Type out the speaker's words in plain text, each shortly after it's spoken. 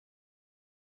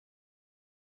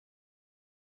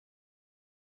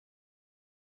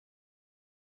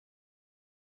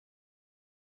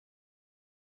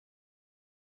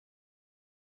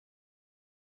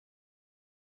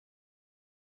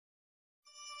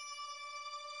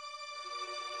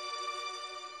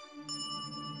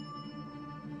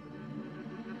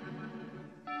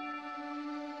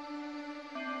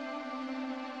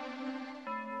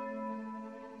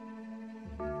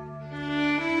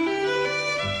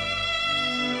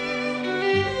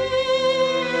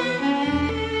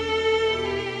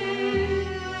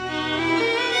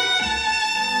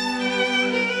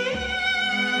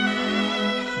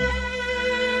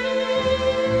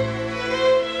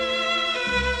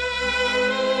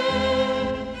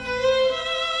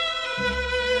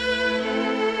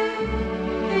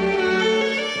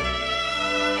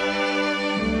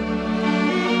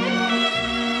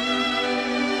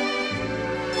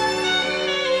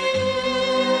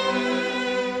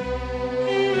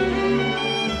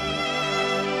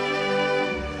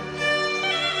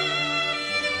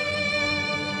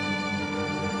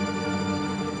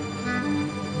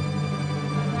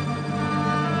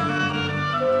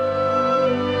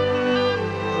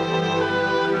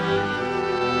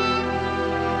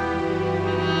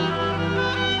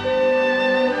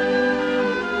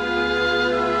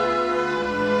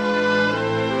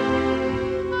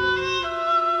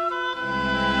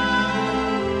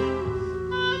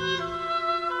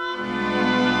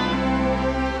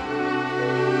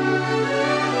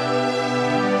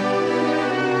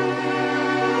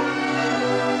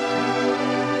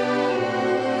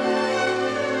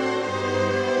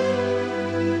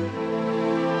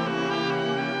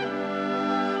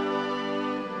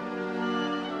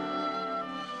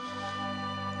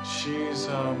She's,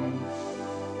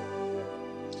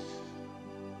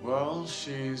 well,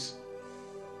 she's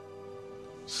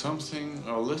something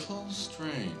a little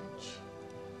strange.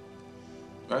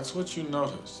 That's what you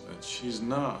notice, that she's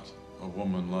not a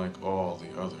woman like all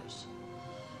the others.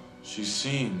 She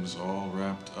seems all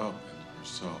wrapped up in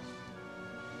herself,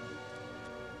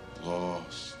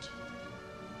 lost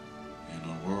in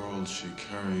a world she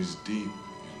carries deep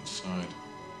inside her,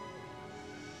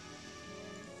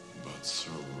 but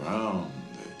surrounded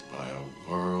by a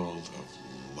world of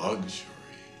luxury,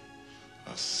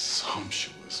 a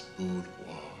sumptuous boudoir.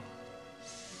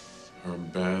 Her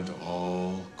bed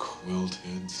all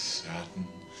quilted satin,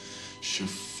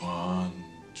 chiffon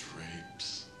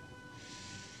drapes.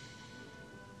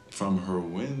 From her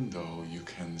window, you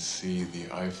can see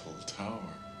the Eiffel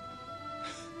Tower.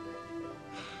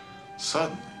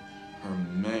 Suddenly, her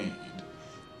maid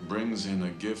brings in a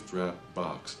gift-wrapped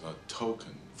box, a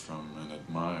token from an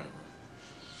admirer.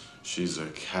 She's a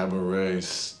cabaret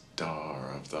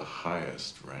star of the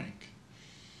highest rank.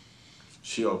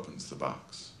 She opens the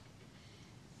box.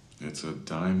 It's a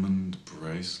diamond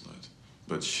bracelet,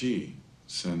 but she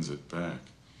sends it back.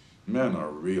 Men are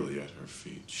really at her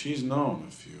feet. She's known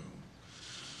a few,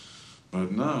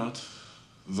 but not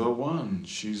the one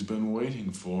she's been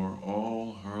waiting for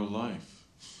all her life,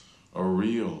 a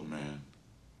real man.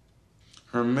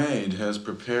 Her maid has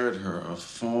prepared her a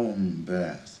foam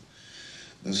bath.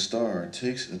 The star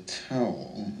takes a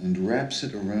towel and wraps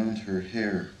it around her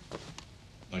hair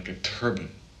like a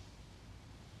turban.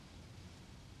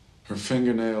 Her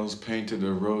fingernails painted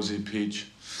a rosy peach.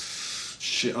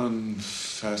 She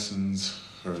unfastens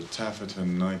her taffeta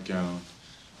nightgown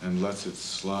and lets it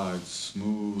slide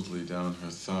smoothly down her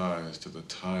thighs to the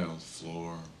tiled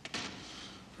floor.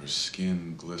 Her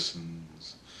skin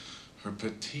glistens. Her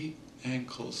petite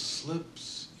ankle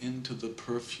slips into the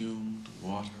perfumed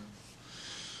water.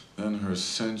 Then her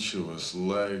sensuous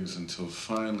legs until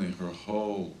finally her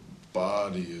whole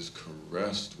body is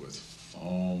caressed with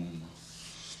foam.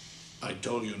 I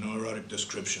told you no erotic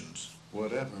descriptions.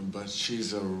 Whatever, but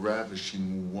she's a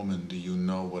ravishing woman. Do you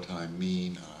know what I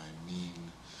mean? I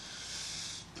mean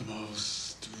the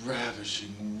most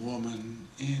ravishing woman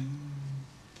in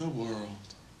the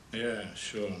world. Yeah,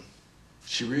 sure.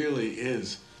 She really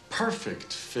is.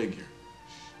 Perfect figure.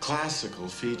 Classical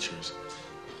features.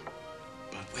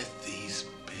 But with these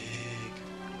big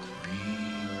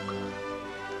green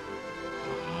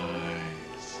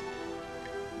eyes.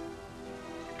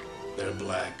 They're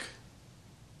black.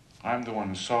 I'm the one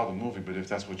who saw the movie, but if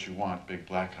that's what you want, big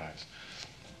black eyes.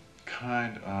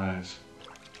 Kind eyes.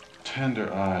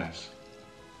 Tender eyes.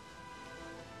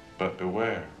 But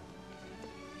beware.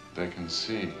 They can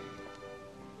see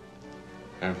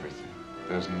everything.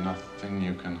 There's nothing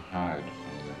you can hide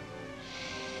from them.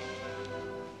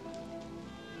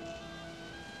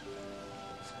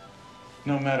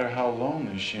 No matter how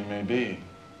lonely she may be,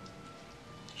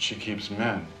 she keeps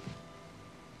men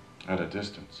at a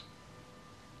distance.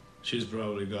 She's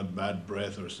probably got bad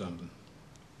breath or something.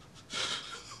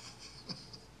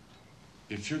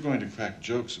 If you're going to crack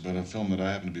jokes about a film that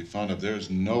I happen to be fond of, there's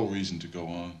no reason to go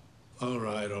on. All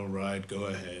right, go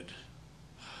ahead.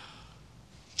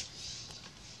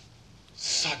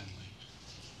 Suddenly,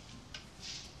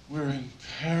 we're in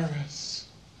Paris.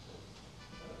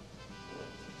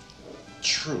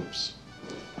 Troops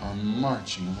are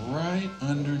marching right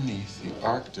underneath the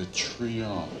Arc de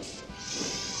Triomphe.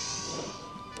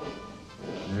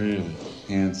 Really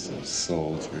handsome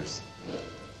soldiers.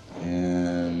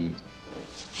 And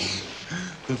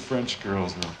the French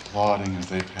girls are applauding as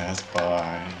they pass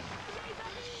by.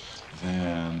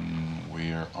 Then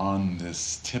we are on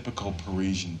this typical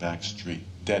Parisian back street,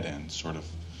 dead end, sort of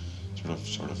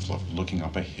looking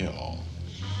up a hill.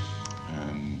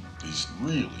 And these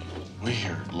really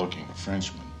weird-looking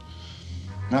Frenchmen,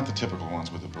 not the typical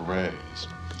ones with the berets,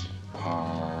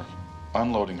 are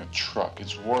unloading a truck.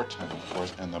 It's wartime, of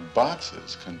course, and the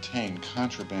boxes contain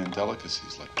contraband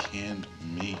delicacies like canned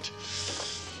meat,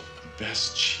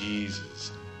 best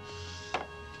cheeses,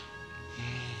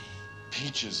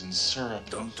 peaches and syrup.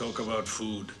 Don't talk about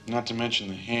food. Not to mention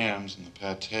the hams and the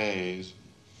pâtés.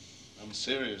 I'm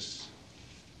serious.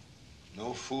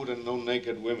 No food and no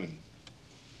naked women.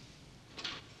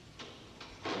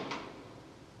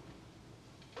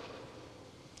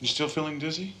 You still feeling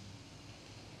dizzy?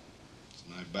 It's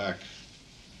my back.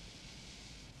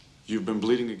 You've been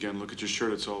bleeding again. Look at your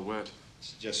shirt. It's all wet.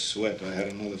 It's just sweat. I had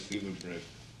another fever break.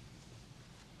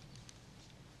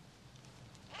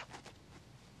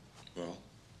 Well,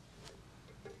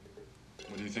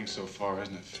 what do you think so far?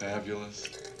 Isn't it fabulous?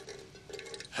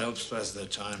 Helps pass the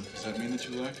time. Does that mean that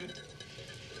you like it?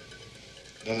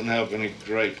 Doesn't help any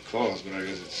great cause, but I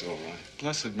guess it's all right.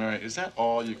 Blessed Mary, is that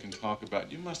all you can talk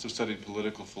about? You must have studied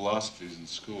political philosophies in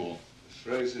school. The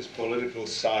phrase is political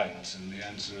science, and the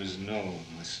answer is no.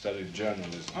 I studied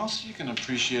journalism. Oh, so you can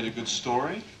appreciate a good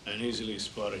story? And easily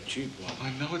spot a cheap one.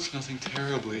 I know it's nothing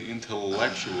terribly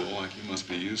intellectual like you must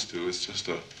be used to. It's just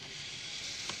a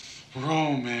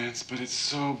romance, but it's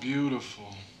so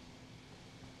beautiful.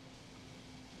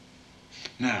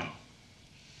 Now,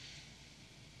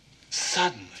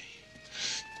 suddenly,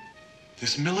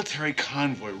 this military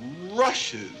convoy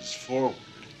rushes forward.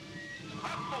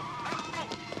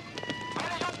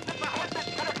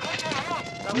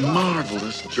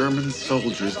 Marvelous German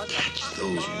soldiers catch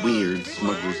those weird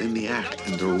smugglers in the act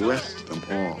and arrest them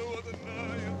all.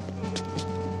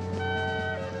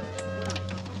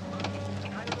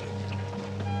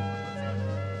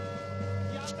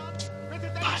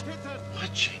 But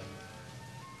watching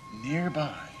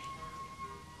nearby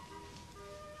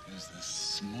is this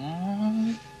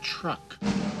small truck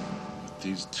with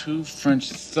these two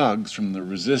French thugs from the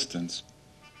resistance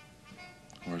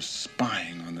who are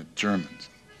spying on the Germans.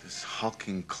 This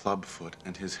hulking clubfoot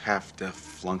and his half-deaf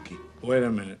flunky. Wait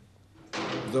a minute.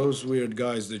 Those weird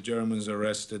guys the Germans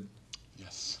arrested?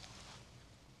 Yes.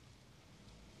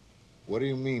 What do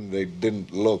you mean they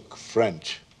didn't look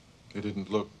French? They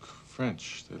didn't look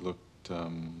French. They looked,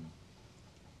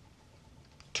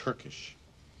 Turkish.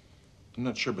 I'm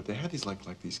not sure, but they had these,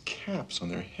 like these caps on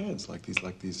their heads, like these,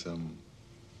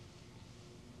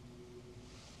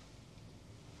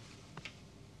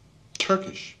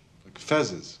 Turkish, like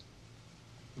fezzes.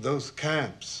 Those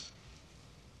caps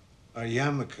are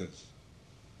yarmulkes.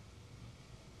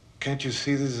 Can't you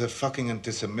see this is a fucking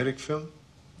anti-Semitic film?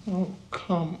 Oh,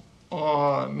 come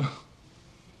on.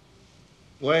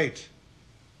 Wait.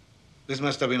 This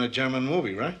must have been a German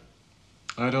movie, right?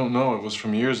 I don't know. It was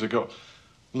from years ago.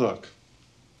 Look,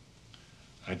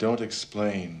 I don't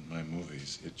explain my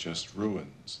movies. It just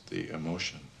ruins the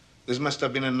emotion. This must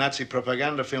have been a Nazi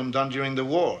propaganda film done during the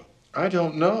war. I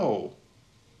don't know.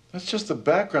 That's just the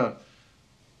background.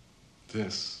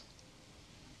 This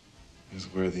is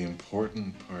where the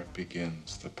important part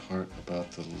begins, the part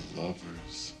about the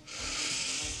lovers.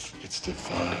 It's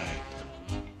divine.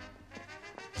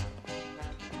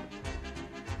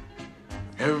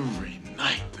 Every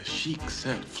night, the chic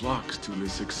set flocks to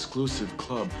this exclusive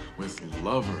club with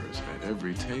lovers at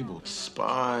every table,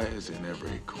 spies in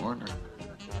every corner,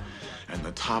 and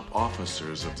the top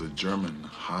officers of the German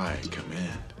High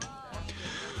Command.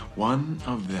 One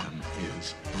of them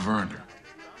is Werner.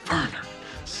 Werner,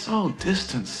 so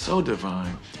distant, so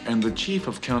divine, and the chief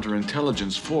of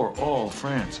counterintelligence for all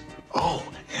France. Oh,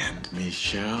 and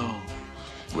Michelle,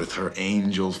 with her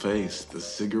angel face, the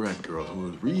cigarette girl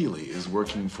who really is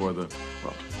working for the,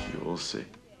 well, you'll see.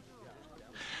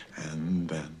 And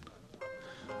then,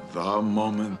 the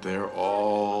moment they're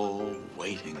all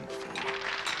waiting for.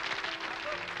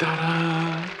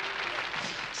 Ta-da!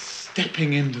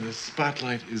 Stepping into the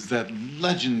spotlight is that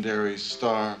legendary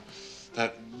star,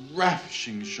 that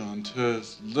ravishing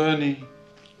chanteuse, Leni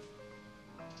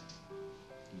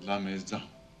La Maison.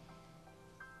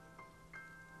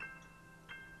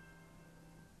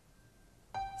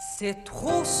 C'est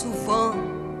trop souvent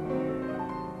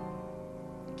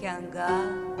qu'un gars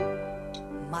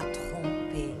m'a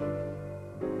trompé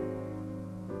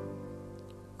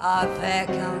avec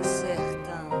un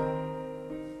certain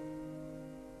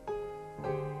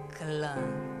clin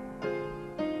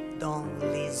dans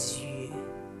les yeux.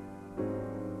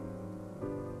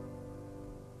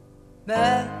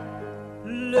 Mais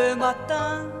le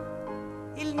matin,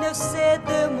 il ne s'est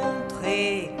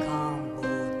démontré qu'en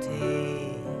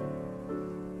beauté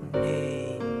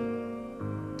neutre.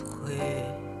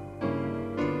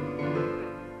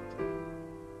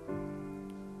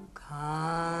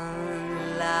 Quand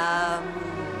l'amour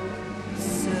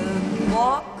se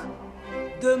moque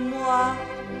de moi,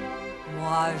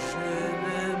 moi je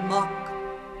me moque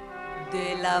de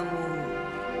l'amour.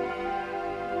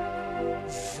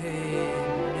 Je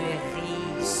ne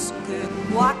risque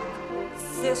quoi que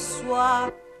ce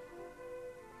soit.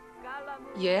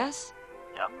 Yes?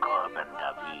 Jacob and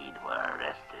David were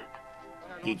arrested.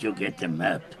 Did you get the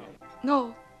map?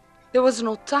 No, there was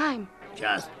no time.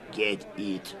 Just get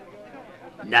it.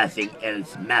 Nothing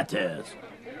else matters.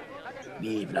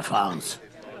 Vive la France.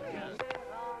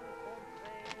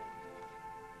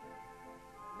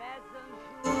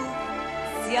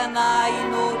 S'il y en a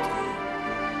une autre,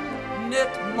 ne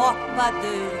te moque pas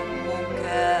de mon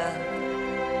cœur.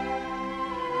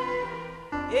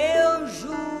 Et un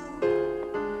jour,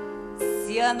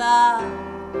 s'il y en a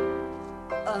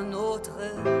un autre,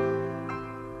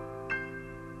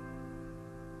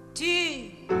 tu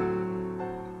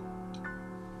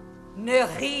ne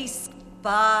risques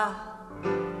pas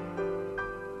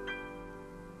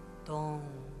ton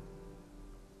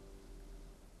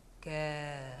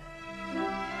cœur.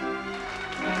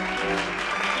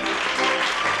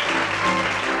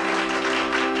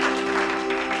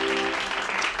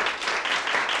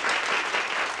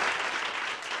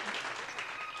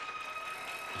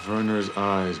 Werner's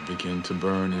eyes begin to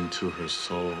burn into her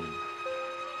soul.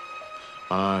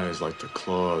 Eyes like the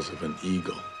claws of an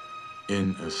eagle,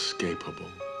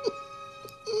 inescapable.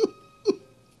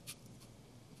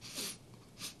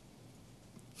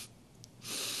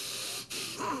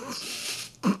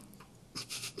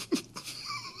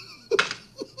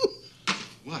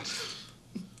 What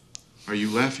are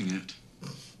you laughing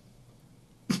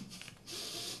at?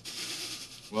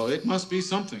 Well, it must be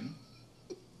something.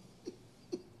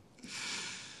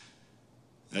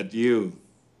 At you.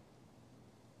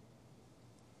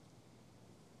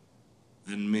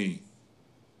 And me.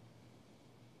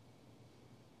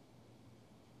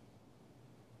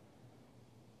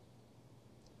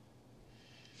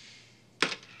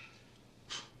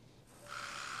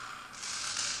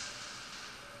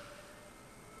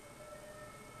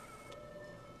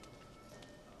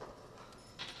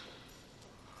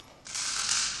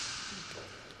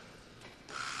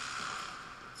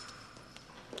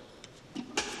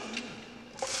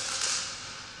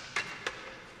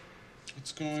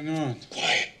 What's going on?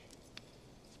 Quiet.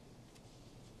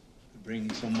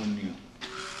 Bring someone new.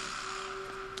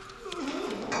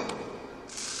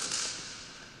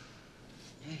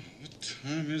 What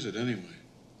time is it anyway?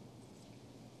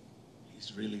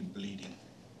 He's really bleeding.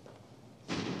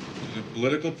 Is it a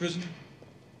political prisoner?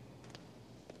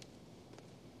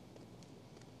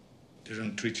 They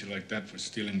don't treat you like that for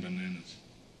stealing bananas.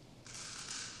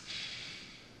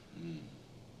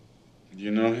 Do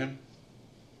you know him?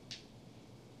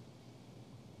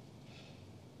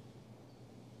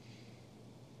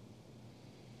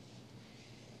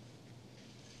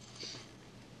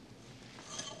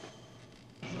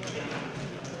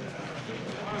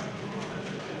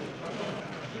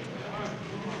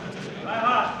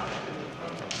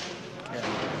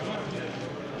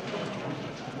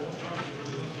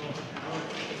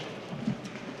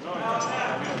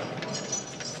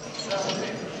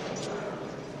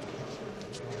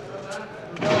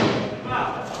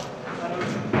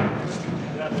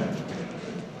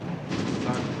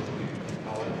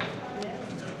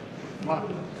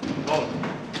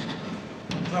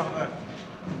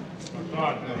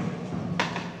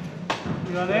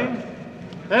 Your name?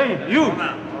 Hey, you!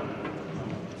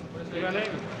 Your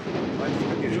name?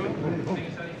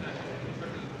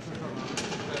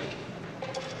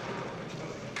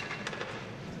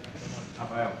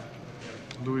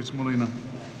 Luis Molina.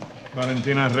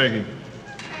 Valentina Reggi.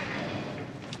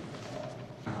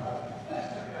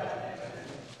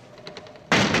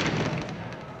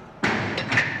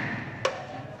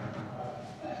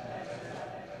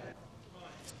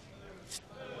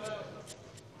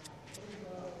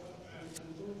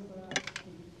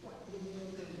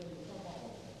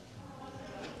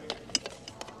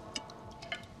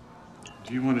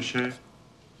 Do you want to shave?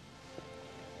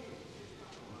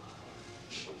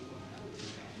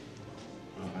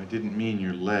 I didn't mean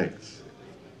your legs.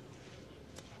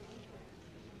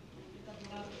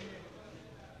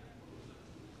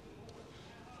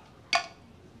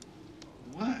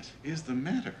 What is the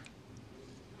matter?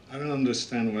 I don't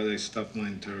understand why they stopped my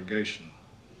interrogation.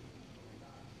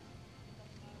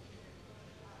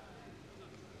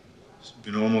 It's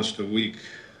been almost a week.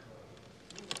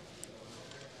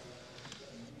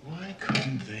 Why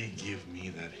couldn't they give me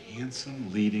that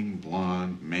handsome, leading,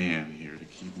 blonde man here to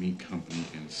keep me company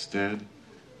instead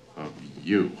of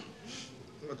you?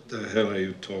 What the hell are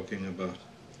you talking about?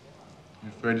 You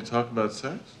afraid to talk about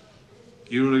sex?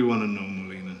 You really want to know,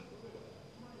 Molina?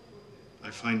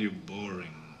 I find you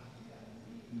boring.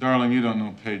 Darling, you don't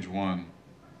know page 1.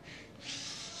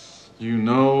 You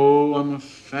know I'm a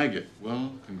faggot.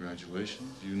 Well,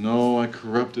 congratulations. You know I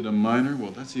corrupted a minor. Well,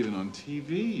 that's even on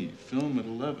TV. Film at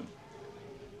 11.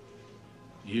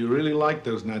 You really like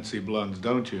those Nazi blondes,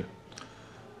 don't you?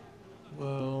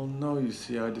 Well, no, you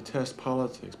see, I detest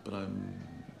politics, but I'm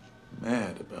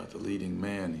mad about the leading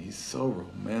man. He's so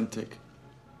romantic.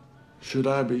 Should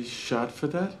I be shot for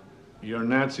that? Your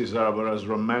Nazis are about as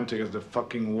romantic as the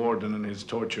fucking warden in his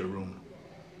torture room.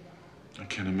 I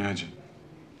can't imagine.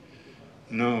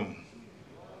 No.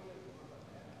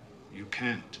 You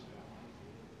can't.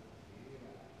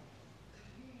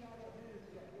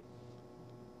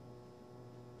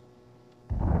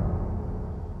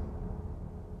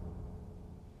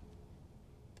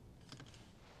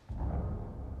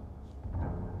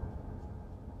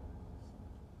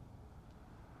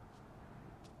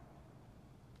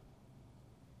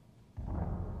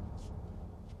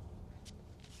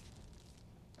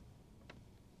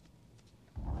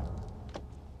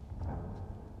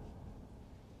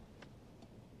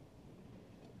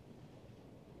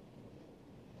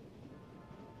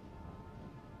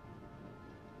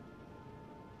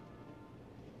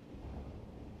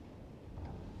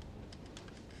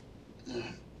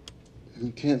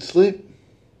 You can't sleep?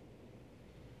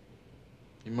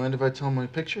 You mind if I tell my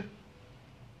picture?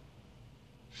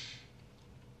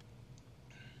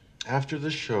 After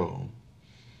the show,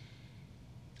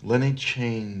 Lenny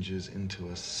changes into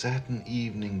a satin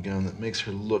evening gown that makes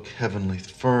her look heavenly.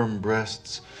 Firm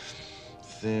breasts,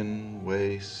 thin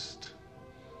waist,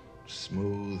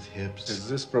 smooth hips. Is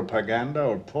this propaganda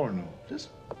or porno? Just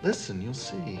listen, you'll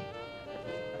see.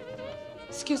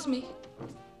 Excuse me.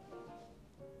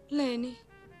 Lenny.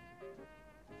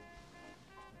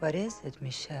 What is it,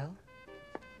 Michelle?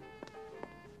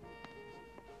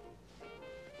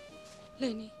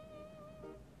 Lenny.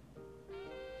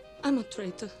 I'm a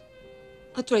traitor.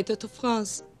 A traitor to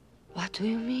France. What do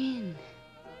you mean?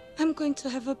 I'm going to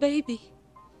have a baby.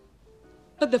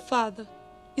 But the father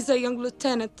is a young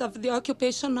lieutenant of the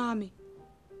occupation army.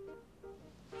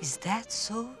 Is that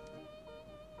so?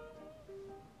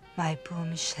 My poor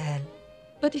Michelle.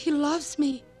 But he loves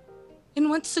me and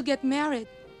wants to get married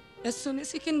as soon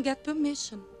as he can get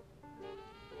permission.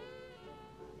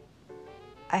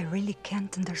 I really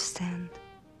can't understand.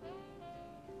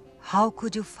 How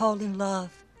could you fall in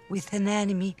love with an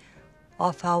enemy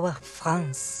of our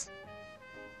France?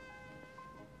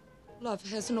 Love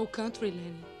has no country,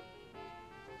 Lenny.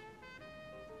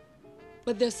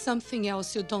 But there's something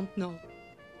else you don't know.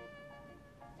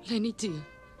 Lenny, dear,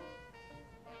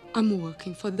 I'm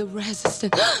working for the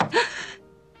resistance.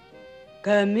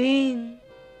 Come in.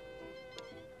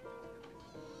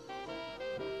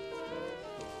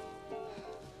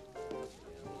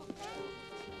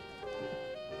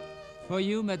 For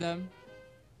you, madame.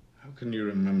 How can you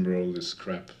remember all this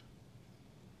crap?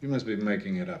 You must be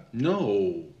making it up.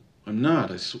 No, I'm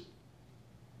not.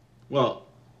 Well,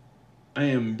 I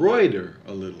embroider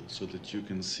a little so that you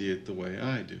can see it the way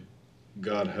I do.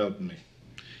 God help me.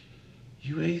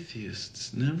 You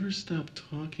atheists never stop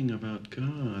talking about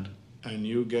God. And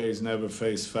you gays never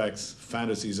face facts.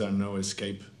 Fantasies are no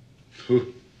escape.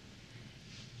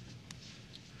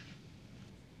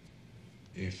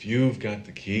 If you've got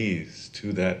the keys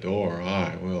to that door,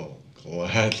 I will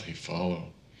gladly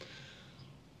follow.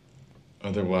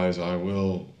 Otherwise, I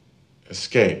will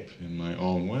escape in my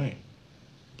own way.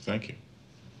 Thank you.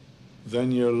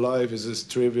 Then your life is as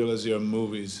trivial as your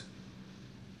movies.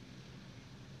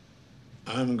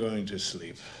 I'm going to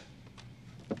sleep.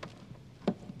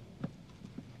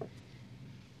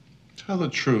 Tell the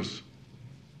truth.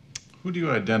 Who do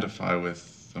you identify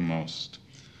with the most?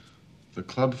 The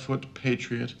clubfoot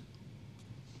patriot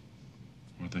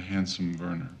or the handsome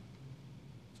Werner?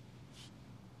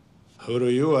 Who do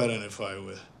you identify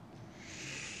with?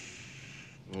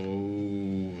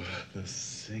 Oh, the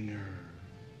singer.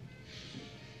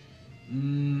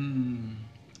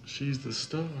 She's the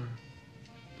star.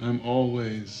 I'm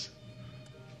always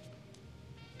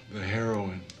the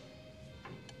heroine.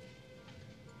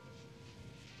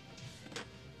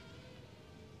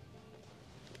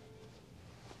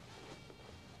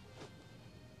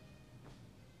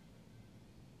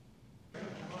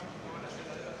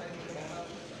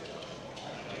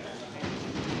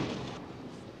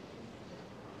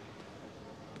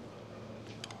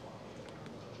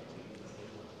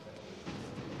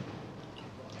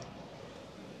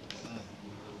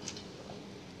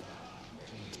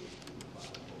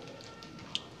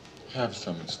 Have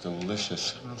some, it's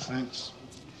delicious. No, thanks.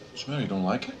 What's the matter, you don't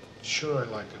like it? Sure, I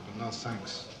like it, but no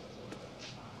thanks.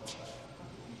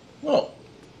 Well,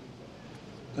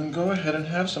 then go ahead and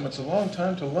have some. It's a long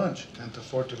time to lunch. Can't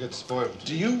afford to get spoiled.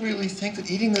 Do you really think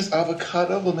that eating this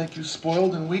avocado will make you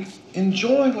spoiled and weak?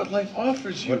 Enjoy what life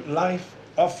offers you. What life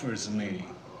offers me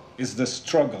is the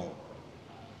struggle.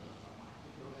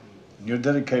 When you're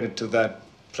dedicated to that,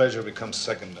 pleasure becomes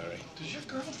secondary. Does your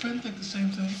girlfriend think the same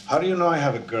thing? How do you know I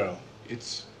have a girl?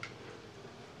 It's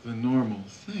the normal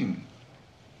thing.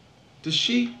 Does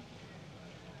she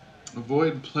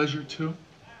avoid pleasure too?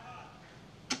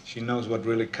 She knows what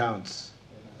really counts.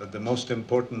 That the most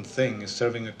important thing is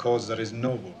serving a cause that is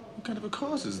noble. What kind of a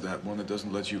cause is that? One that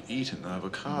doesn't let you eat an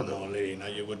avocado? Molina,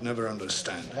 you would never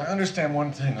understand. I understand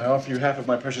one thing. I offer you half of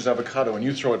my precious avocado and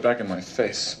you throw it back in my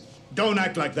face. Don't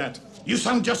act like that. You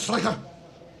sound just like a...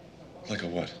 Like a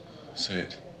what? Say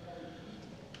it.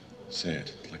 Say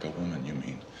it. Like a woman, you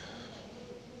mean.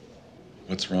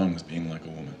 What's wrong with being like a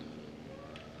woman?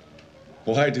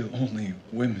 Why do only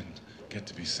women get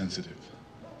to be sensitive?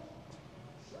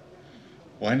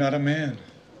 Why not a man?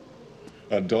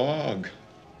 A dog?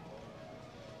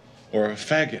 Or a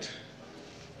faggot?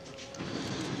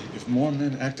 If more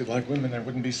men acted like women, there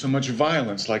wouldn't be so much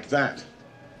violence like that.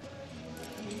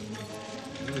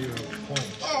 Your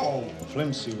point. Oh!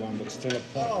 Flimsy one, but still a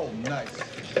point. Oh, nice.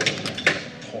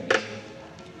 Point.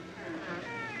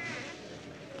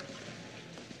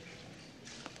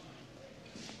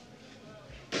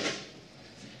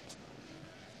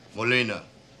 Molina,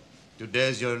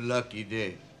 today's your lucky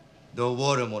day. The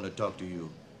warden want to talk to you.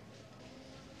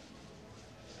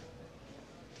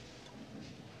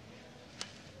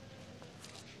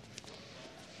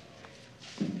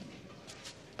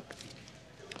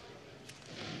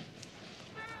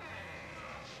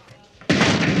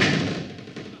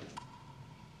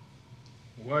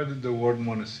 Why did the warden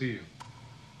want to see you?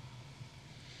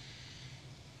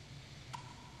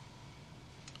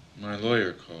 My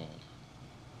lawyer called.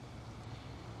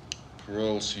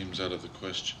 Parole seems out of the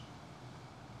question.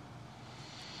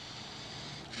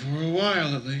 For a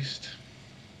while, at least.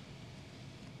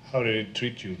 How did he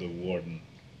treat you, the warden?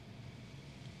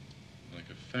 Like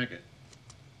a faggot.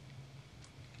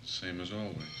 Same as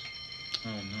always. Oh,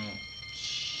 no.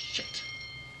 Shit.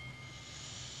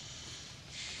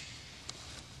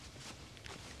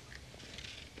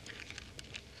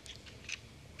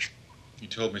 He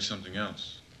told me something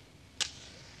else.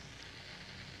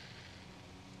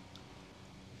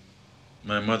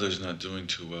 My mother's not doing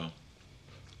too well.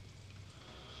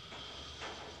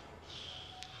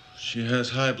 She has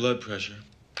high blood pressure.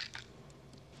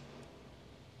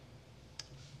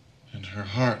 And her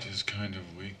heart is kind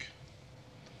of weak.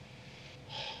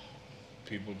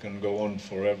 People can go on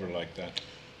forever like that.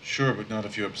 Sure, but not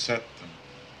if you upset them.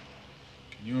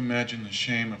 Can you imagine the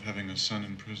shame of having a son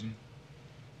in prison?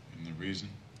 And the reason?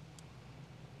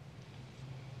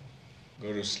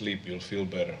 Go to sleep, you'll feel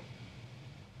better.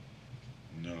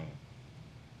 No.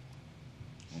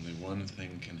 Only one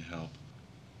thing can help.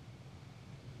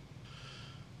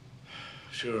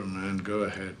 Sure, man, go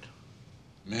ahead.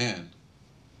 Man?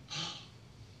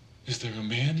 Is there a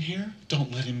man here?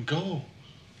 Don't let him go.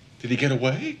 Did he get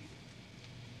away?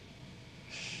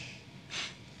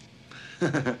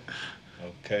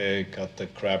 Okay, cut the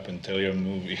crap and tell your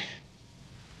movie.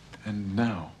 And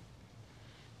now,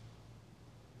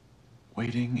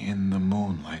 waiting in the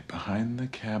moonlight behind the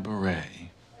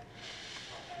cabaret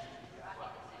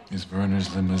is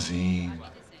Werner's limousine.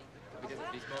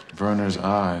 Werner's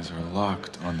eyes are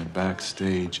locked on the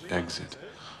backstage exit,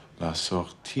 La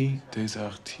Sortie des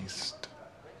Artistes.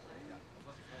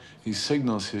 He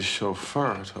signals his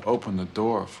chauffeur to open the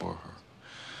door for her.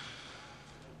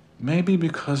 Maybe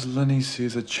because Lenny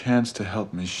sees a chance to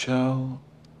help Michelle,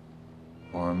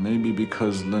 or maybe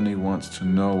because Lenny wants to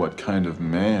know what kind of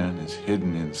man is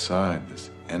hidden inside this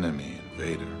enemy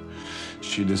invader.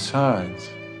 She decides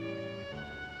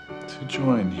to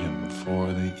join him for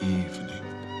the evening.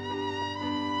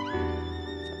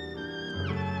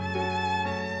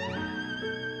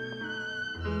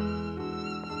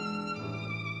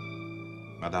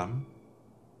 Madame?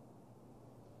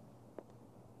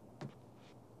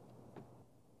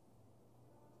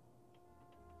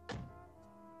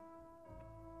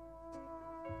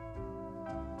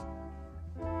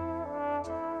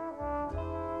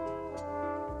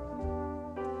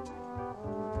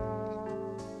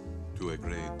 To a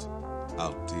great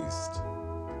artiste.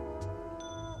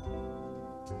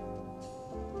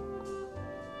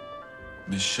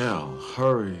 Michelle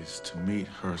hurries to meet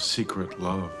her secret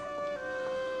love.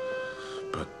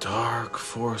 But dark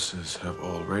forces have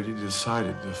already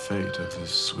decided the fate of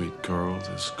this sweet girl,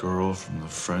 this girl from the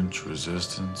French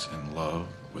resistance in love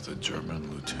with a German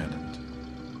lieutenant.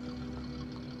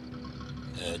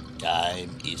 The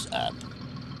time is up.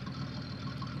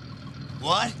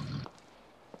 What?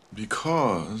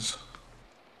 Because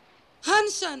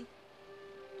Hansen!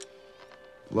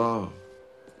 love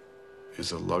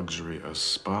is a luxury a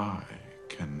spy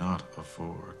cannot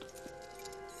afford.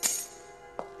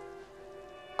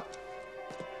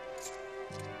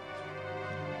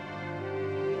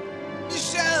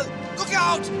 Michelle, look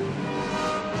out!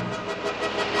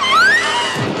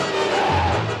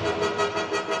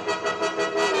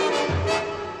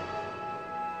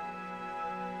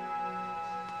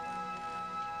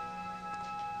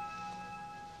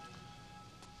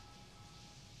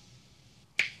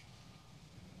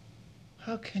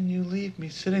 How can you leave me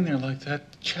sitting there like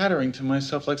that, chattering to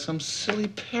myself like some silly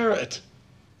parrot?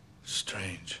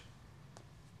 Strange.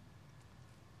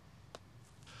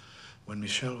 When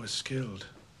Michelle was killed,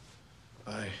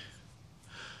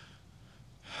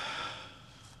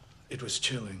 it was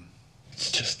chilling. It's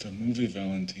just a movie,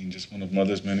 Valentine, just one of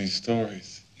Mother's many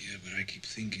stories. Yeah, but I keep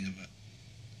thinking about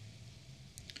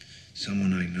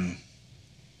someone I know.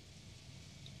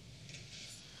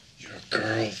 Your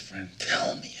girlfriend,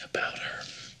 tell me about her.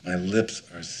 My lips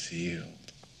are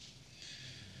sealed.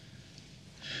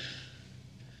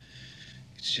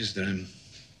 It's just that I'm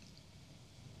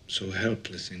so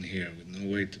helpless in here with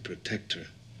no way to protect her.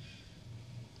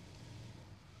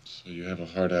 So you have a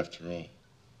heart after all.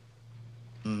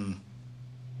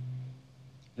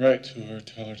 Write to her,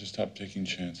 tell her to stop taking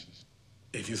chances.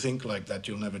 If you think like that,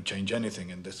 you'll never change anything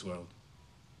in this world.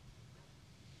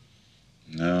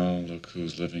 Now look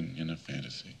who's living in a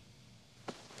fantasy.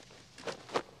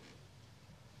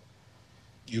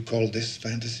 You call this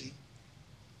fantasy?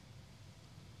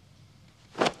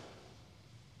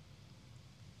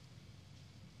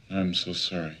 I'm so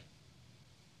sorry.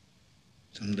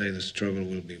 Someday the struggle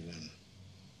will be won.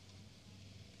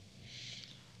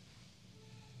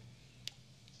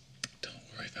 Don't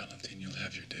worry, Valentine, you'll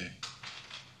have your day.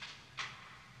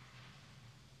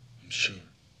 I'm sure.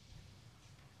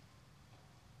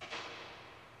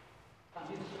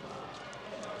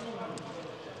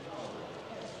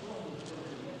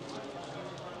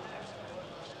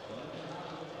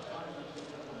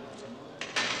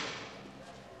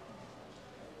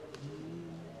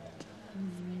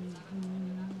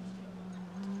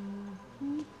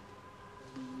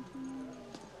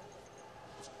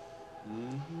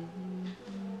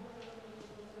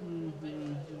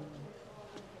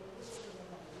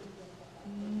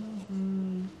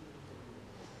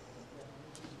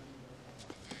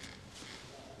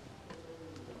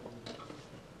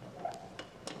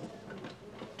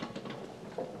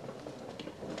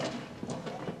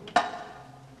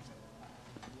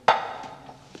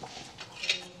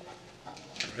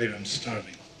 I'm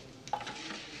starving.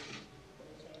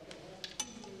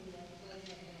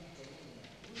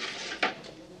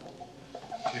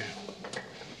 Here.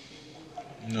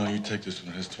 No, you take this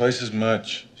one. It has twice as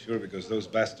much. Sure, because those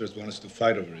bastards want us to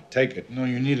fight over it. Take it. No,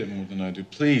 you need it more than I do.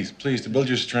 Please, please, to build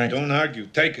your strength. Don't argue.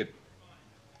 Take it.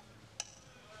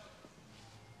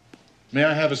 May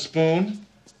I have a spoon?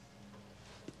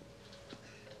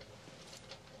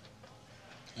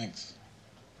 Thanks.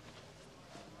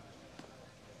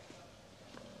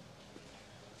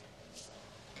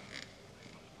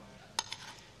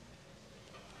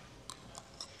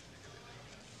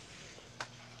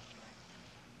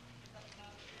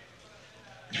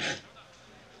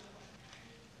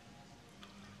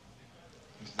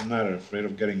 What's the matter? Afraid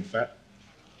of getting fat?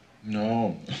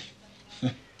 No.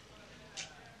 This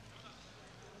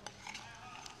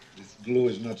glue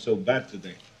is not so bad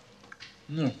today.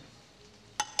 No.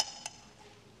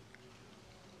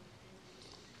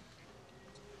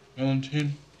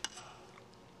 Valentine,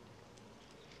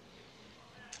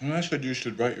 when I said you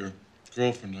should write your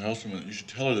girlfriend, I also meant you should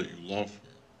tell her that you love her.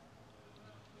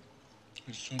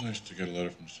 It's so nice to get a letter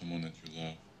from someone that you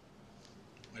love.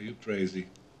 Are you crazy?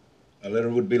 A letter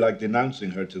would be like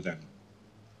denouncing her to them.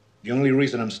 The only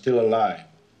reason I'm still alive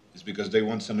is because they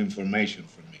want some information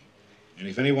from me. And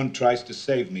if anyone tries to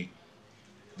save me,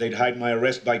 they'd hide my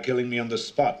arrest by killing me on the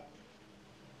spot.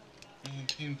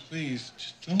 Valentine, please,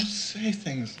 just don't say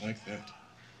things like that.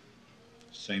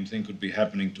 Same thing could be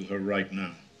happening to her right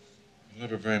now. You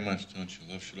love her very much, don't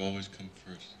you? Love should always come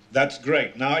first. That's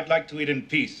great. Now I'd like to eat in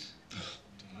peace.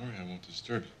 Don't worry, I won't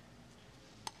disturb you.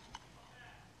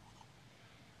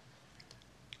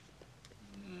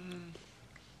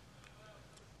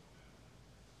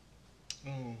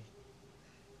 Oh.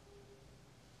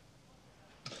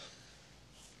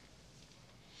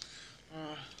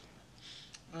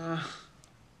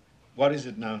 What is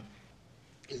it now?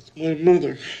 It's my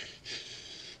mother.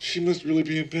 She must really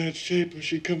be in bad shape or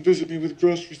she'd come visit me with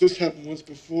groceries. This happened once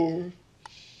before.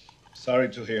 Sorry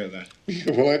to hear that.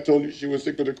 Yeah, well, I told you she was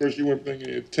sick, but of course you weren't paying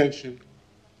any attention.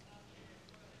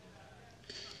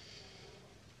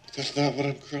 That's not what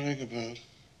I'm crying about.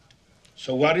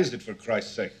 So what is it, for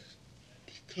Christ's sake?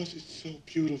 Because it's so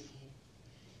beautiful.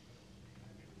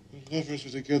 When lovers are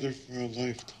together for a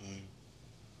lifetime.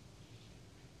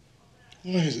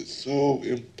 Why is it so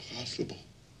impossible?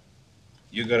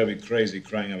 You gotta be crazy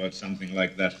crying about something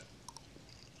like that.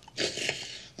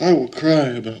 I will cry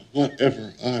about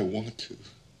whatever I want to.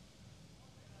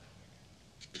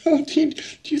 Valentine,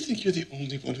 do you think you're the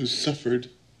only one who's suffered? Do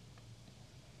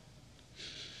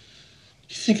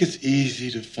you think it's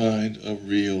easy to find a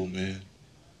real man?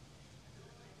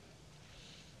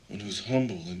 One who's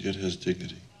humble and yet has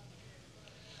dignity?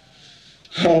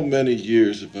 How many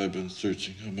years have I been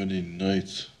searching? How many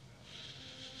nights?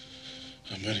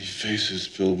 How many faces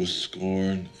filled with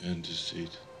scorn and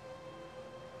deceit?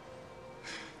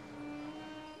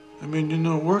 I mean, you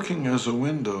know, working as a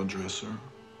window dresser,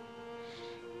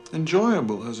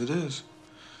 enjoyable as it is,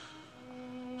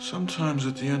 sometimes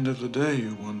at the end of the day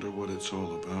you wonder what it's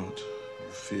all about.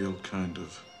 You feel kind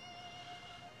of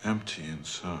empty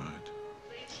inside.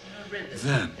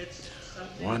 Then,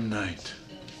 one night,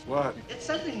 What? It's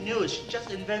something new. She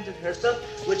just invented herself,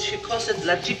 which she calls it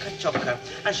La Chica Choca.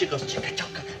 And she goes, Chica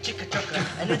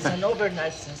Choca. And it's an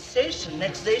overnight sensation.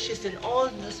 Next day, she's in all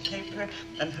newspaper,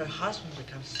 and her husband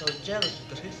becomes so jealous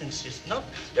because he thinks she's not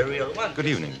the real one. Good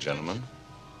evening, gentlemen.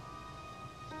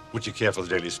 Would you care for the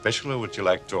daily special, or would you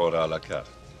like to order a la carte?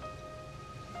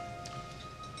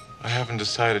 I haven't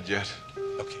decided yet.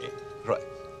 Okay, right.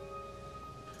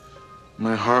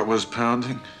 My heart was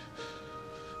pounding,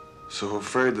 so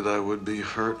afraid that I would be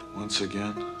hurt once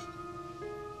again.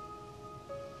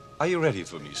 Are you ready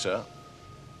for me, sir?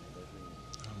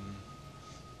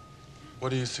 What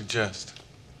do you suggest?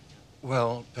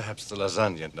 Well, perhaps the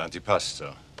lasagna and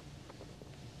antipasto.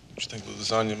 Don't you think the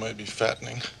lasagna might be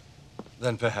fattening?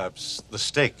 Then perhaps the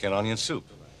steak and onion soup.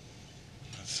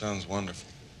 That sounds wonderful.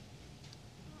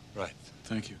 Right.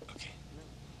 Thank you. Okay.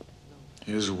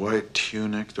 His white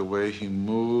tunic, the way he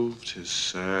moved, his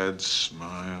sad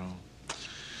smile.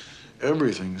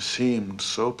 Everything seemed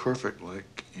so perfect,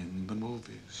 like in the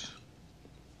movies.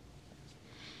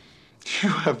 You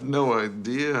have no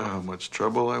idea how much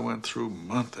trouble I went through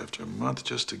month after month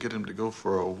just to get him to go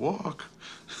for a walk.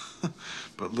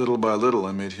 But little by little,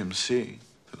 I made him see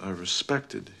that I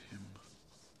respected him.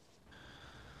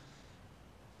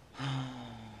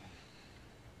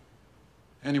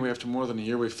 Anyway, after more than a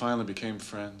year, we finally became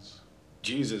friends.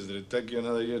 Jesus, did it take you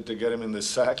another year to get him in the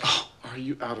sack? Oh, are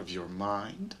you out of your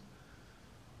mind?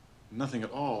 Nothing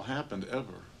at all happened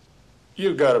ever.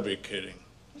 You gotta be kidding.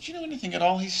 Don't you know anything at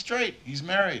all? He's straight. He's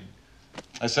married.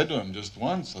 I said to him just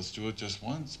once, let's do it just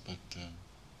once, but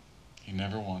he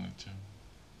never wanted to.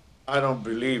 I don't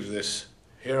believe this.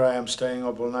 Here I am staying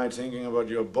up all night thinking about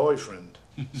your boyfriend.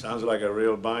 Sounds like a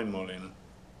real bind, Molina.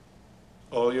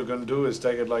 All you can do is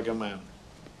take it like a man.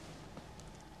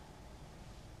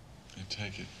 I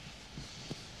take it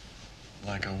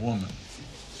like a woman.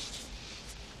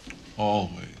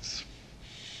 Always.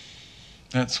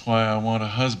 That's why I want a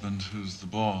husband who's the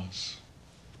boss.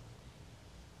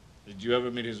 Did you ever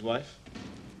meet his wife?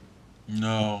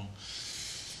 No.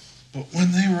 But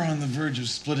when they were on the verge of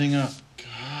splitting up,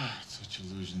 God, such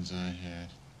illusions I had.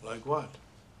 Like what?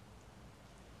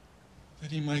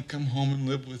 That he might come home and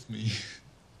live with me,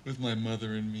 with my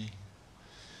mother and me.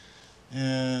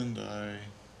 And I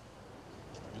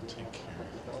would take care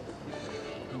of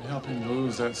him and help him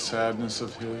lose that sadness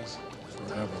of his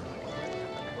forever.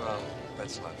 Well,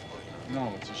 that's not for you.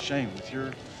 No, it's a shame. With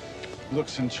your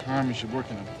looks and charm, you should work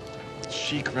in a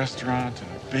chic restaurant and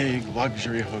a big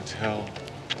luxury hotel,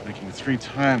 making 3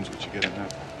 times what you get in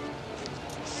that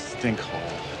stink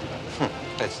hole.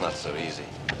 It's not so easy.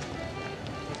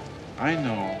 I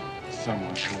know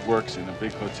someone who works in a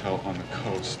big hotel on the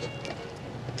coast.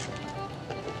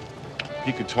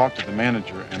 He could talk to the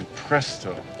manager and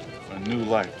presto, a new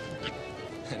life.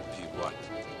 And be what?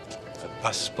 A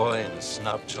busboy in a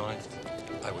snob joint?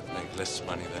 I would make less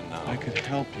money than now. I could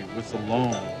help you with the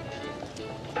loan.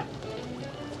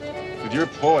 With your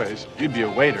poise, you'd be a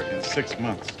waiter in 6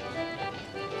 months.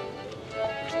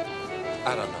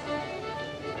 I don't know.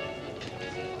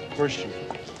 Of course you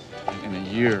would. In a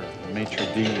year, a maitre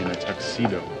d' in a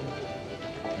tuxedo.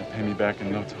 You'll pay me back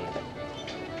in no time.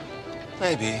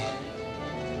 Maybe.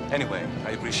 Anyway,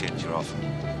 I appreciate your offer.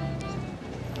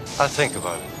 I'll think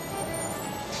about it.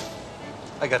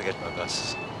 I gotta get my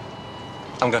bus.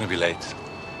 I'm gonna be late.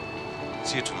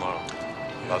 See you tomorrow.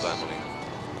 Yes. Bye-bye, Molina.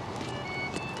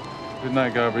 Good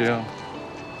night, Gabrielle.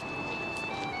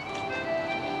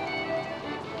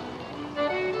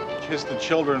 Kiss the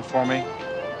children for me.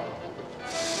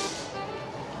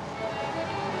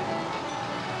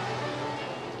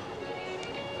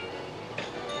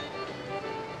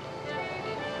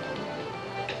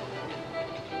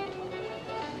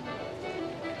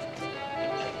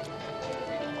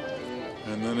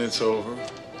 And then it's over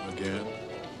again.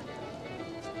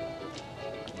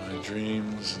 My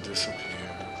dreams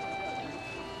disappear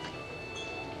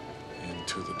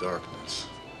into the darkness.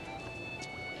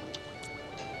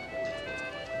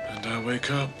 And I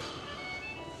wake up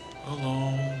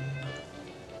alone.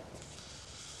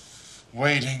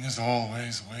 Waiting as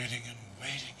always, waiting and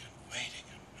waiting and waiting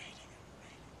and waiting and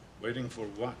waiting. Waiting for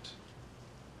what?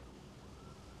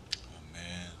 A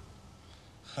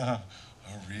man.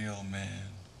 A real man.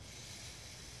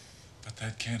 But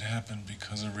that can't happen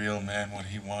because a real man, what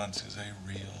he wants is a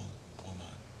real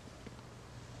woman.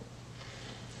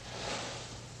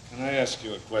 Can I ask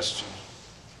you a question?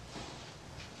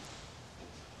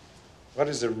 What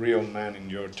is a real man in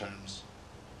your terms?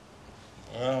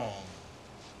 Well,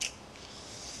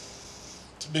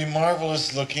 to be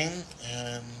marvelous looking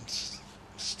and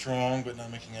strong, but not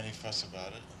making any fuss about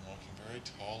it, and walking very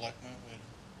tall like my waiter.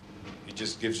 He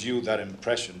just gives you that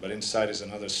impression, but inside is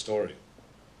another story.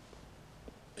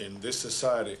 In this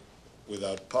society,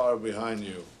 without power behind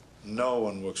you, no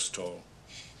one works tall.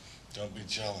 Don't be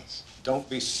jealous. Don't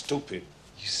be stupid.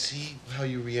 You see how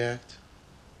you react?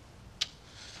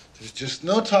 There's just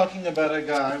no talking about a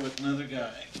guy with another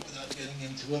guy without getting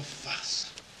into a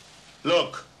fuss.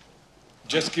 Look,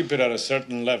 just keep it at a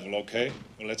certain level, okay?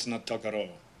 Well, let's not talk at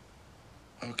all.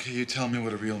 Okay, you tell me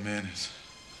what a real man is.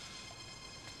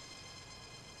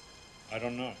 I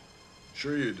don't know.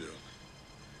 Sure you do.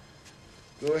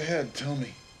 Go ahead, tell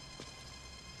me.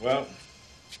 Well,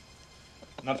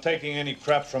 not taking any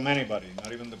crap from anybody,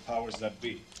 not even the powers that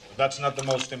be. But that's not the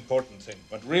most important thing.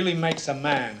 What really makes a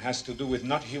man has to do with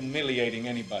not humiliating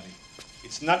anybody.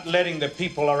 It's not letting the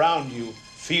people around you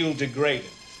feel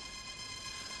degraded.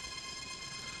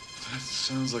 That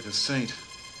sounds like a saint.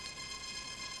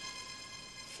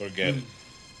 Forget it.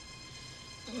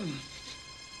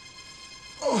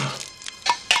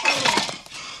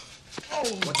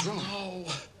 What's wrong? Oh,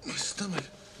 my stomach.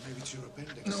 Maybe it's your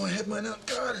appendix. No, I had mine out.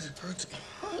 God, it hurts. It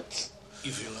hurts.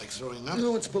 You feel like throwing up?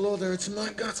 No, it's below there. It's in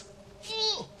my guts.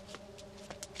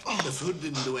 The food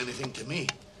didn't do anything to me.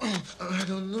 I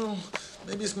don't know.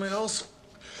 Maybe it's my ulcer.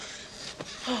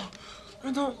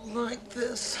 I don't like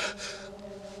this.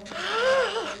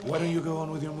 Why don't you go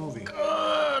on with your movie?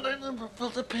 God, I never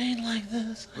felt a pain like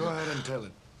this. Go ahead and tell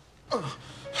it.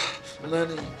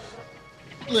 Lenny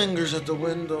lingers at the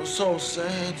window, so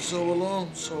sad, so alone,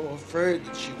 so afraid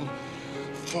that she will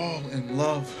fall in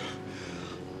love.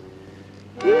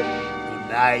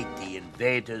 Tonight, the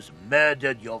invaders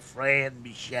murdered your friend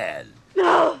Michelle.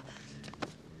 No!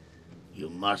 You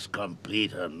must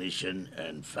complete her mission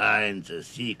and find the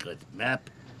secret map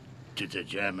to the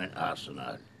German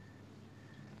arsenal.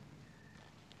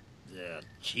 Their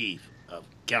chief of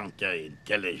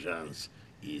counterintelligence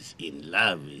is in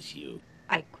love with you.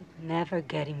 I could never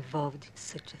get involved in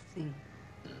such a thing.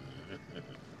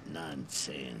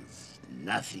 Nonsense.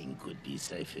 Nothing could be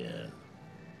safer.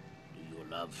 Do you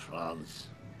love France?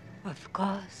 Of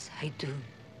course I do.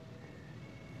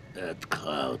 That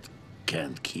crowd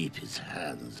can't keep his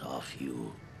hands off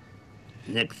you.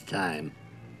 Next time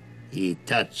he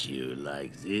touch you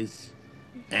like this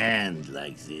and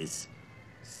like this,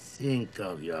 think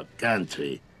of your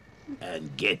country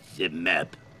and get the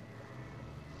map.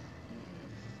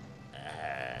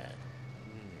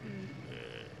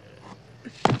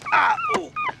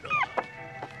 Oh, no.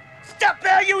 Stop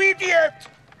there, you idiot!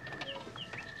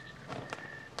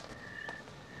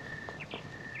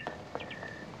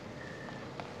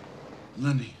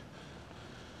 Lenny,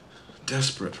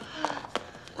 desperate,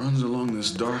 runs along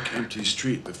this dark, empty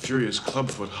street. The furious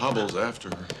clubfoot hobbles after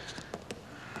her.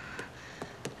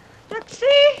 Taxi!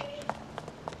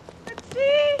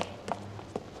 Taxi!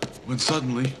 When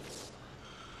suddenly,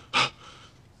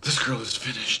 this girl is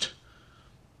finished.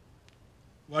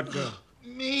 What girl?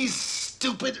 Me,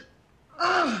 stupid.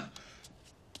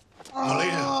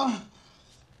 Lolita.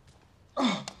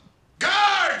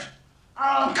 Guard!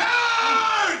 Guard! Guard!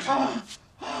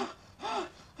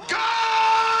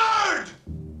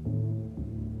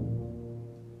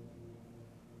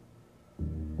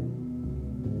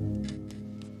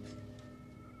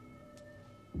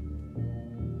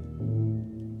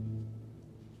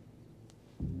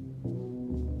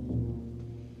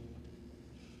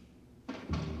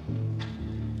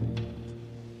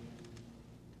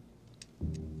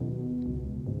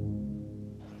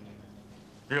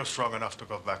 You're strong enough to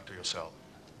go back to your cell.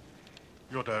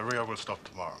 Your diarrhea will stop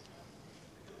tomorrow.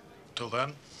 Till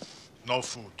then, no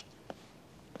food.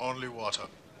 Only water.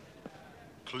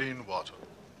 Clean water.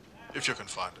 If you can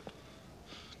find it.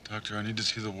 Doctor, I need to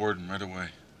see the warden right away.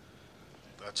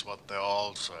 That's what they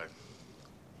all say.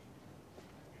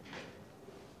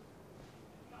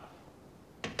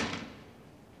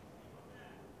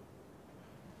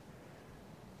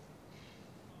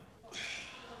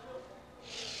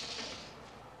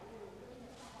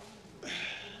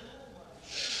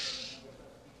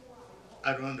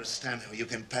 I don't understand how you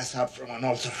can pass out from an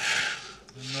altar.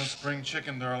 No spring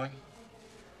chicken, darling.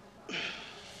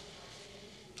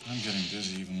 I'm getting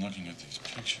dizzy even looking at these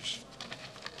pictures.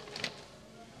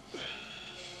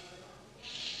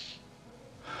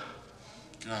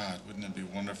 God, wouldn't it be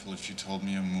wonderful if you told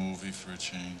me a movie for a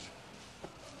change?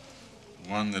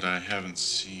 One that I haven't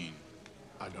seen.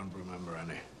 I don't remember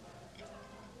any.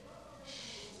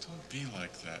 Don't be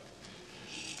like that.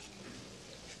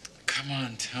 Come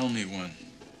on, tell me one.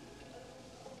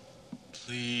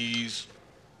 Please.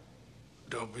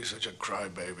 Don't be such a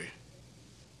crybaby.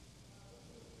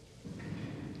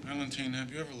 Valentine,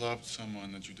 have you ever loved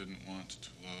someone that you didn't want to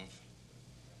love?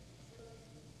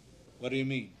 What do you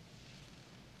mean?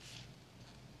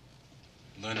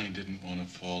 Lenny didn't want to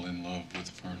fall in love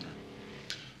with Werner.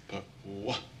 But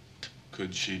what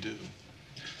could she do?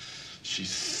 She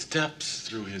steps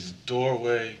through his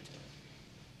doorway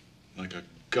like a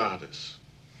goddess.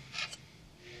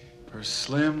 Her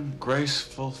slim,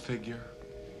 graceful figure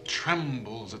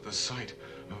trembles at the sight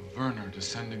of Werner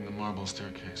descending the marble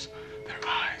staircase. Their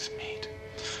eyes meet.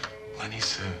 Lenny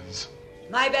says,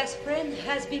 My best friend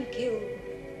has been killed.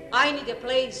 I need a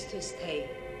place to stay.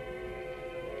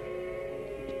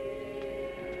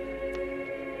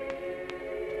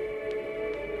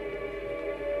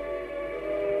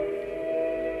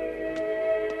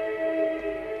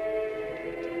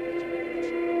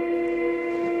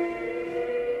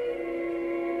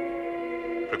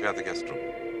 Prepare the guest room.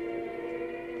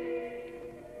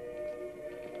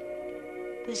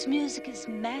 This music is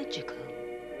magical.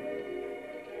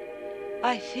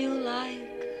 I feel like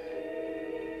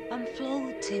I'm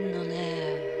floating on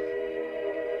air.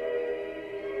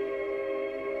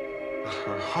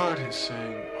 her heart is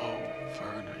saying, oh,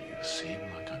 Werner, you seem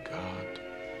like a god.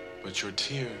 But your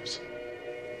tears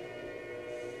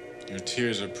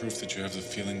are proof that you have the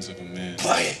feelings of a man.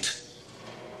 Quiet!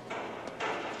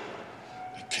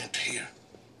 I can't hear.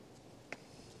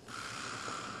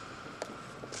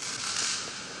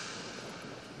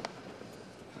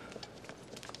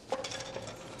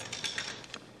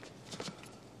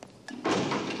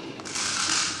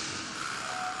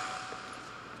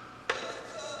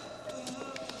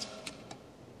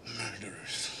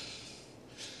 Murderers. Murderers.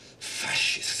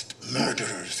 Fascist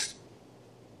murderers.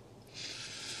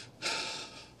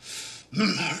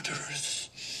 Murderers!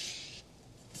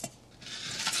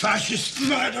 Fascist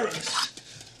murderers!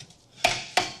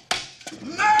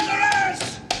 Murderers!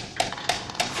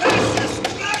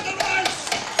 Fascist murderers!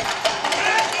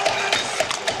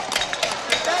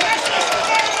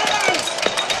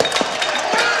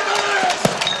 Murderers!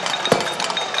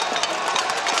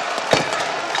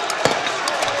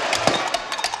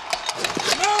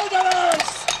 Murderers!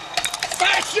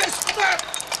 Fascist murderers!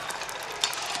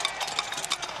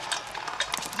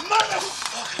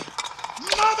 Motherfucker!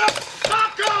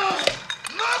 Motherfucker!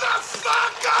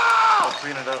 Motherfucker! I'll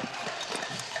clean it up.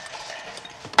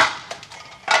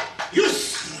 You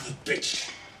son of a bitch!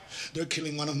 They're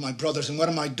killing one of my brothers, and what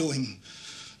am I doing?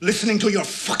 Listening to your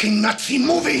fucking Nazi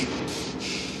movie?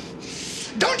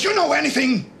 Don't you know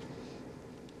anything?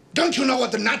 Don't you know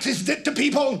what the Nazis did to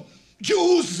people?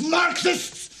 Jews,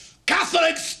 Marxists,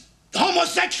 Catholics,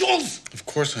 homosexuals? Of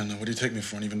course I know. What do you take me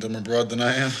for, an even dumber broad than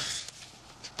I am?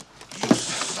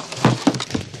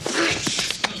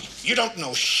 You don't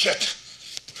know shit.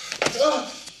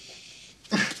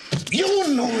 You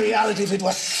wouldn't know reality if it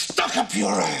was stuck up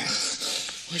your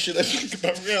ass. Why should I think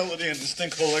about reality in a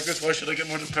stinkhole like this? Why should I get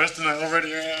more depressed than I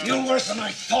already am? You're worse than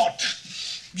I thought.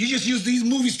 You just use these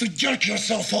movies to jerk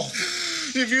yourself off.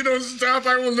 If you don't stop,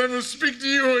 I will never speak to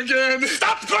you again.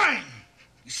 Stop crying!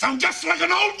 You sound just like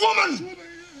an old woman.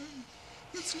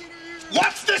 That's what I am.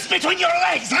 What's this between your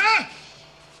legs, huh?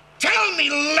 Tell me,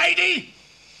 lady!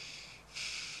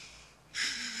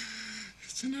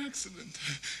 It's an accident.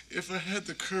 If I had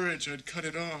the courage, I'd cut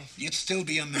it off. You'd still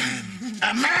be a man.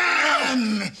 A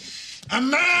man! A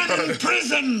man in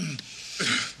prison!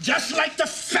 Just like the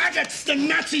faggots the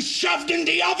Nazis shoved in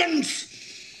the ovens!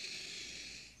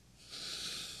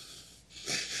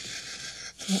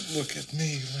 Don't look at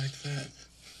me like that.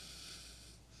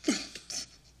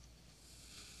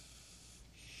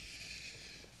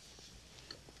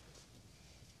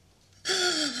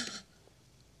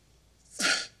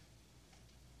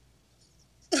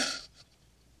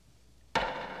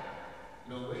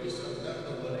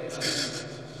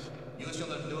 You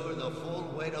shall endure the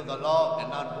full weight of the law and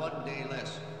not 1 day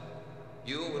less.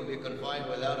 You will be confined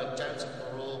without a chance of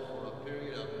parole for a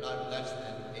period of not less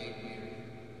than 8 years.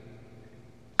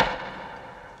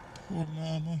 Poor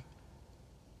Mama.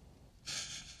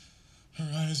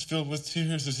 Her eyes filled with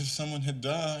tears as if someone had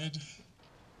died.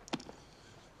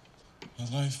 A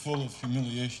life full of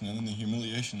humiliation, and then the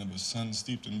humiliation of a son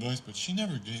steeped in vice, but she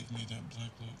never gave me that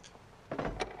black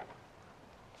look.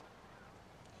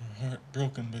 Her heart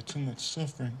broken by too much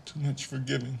suffering, too much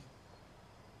forgiving.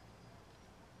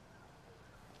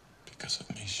 Because of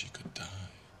me, she could die.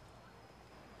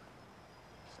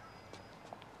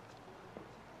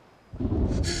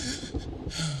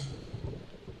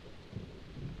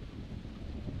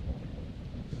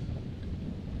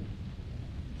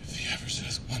 If he ever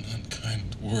says one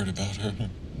unkind word about her,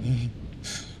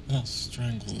 I'll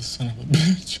strangle the son of a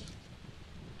bitch.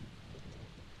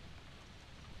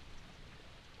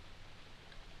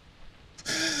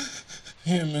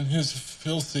 Him and his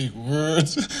filthy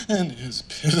words and his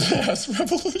piss-ass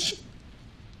revolution.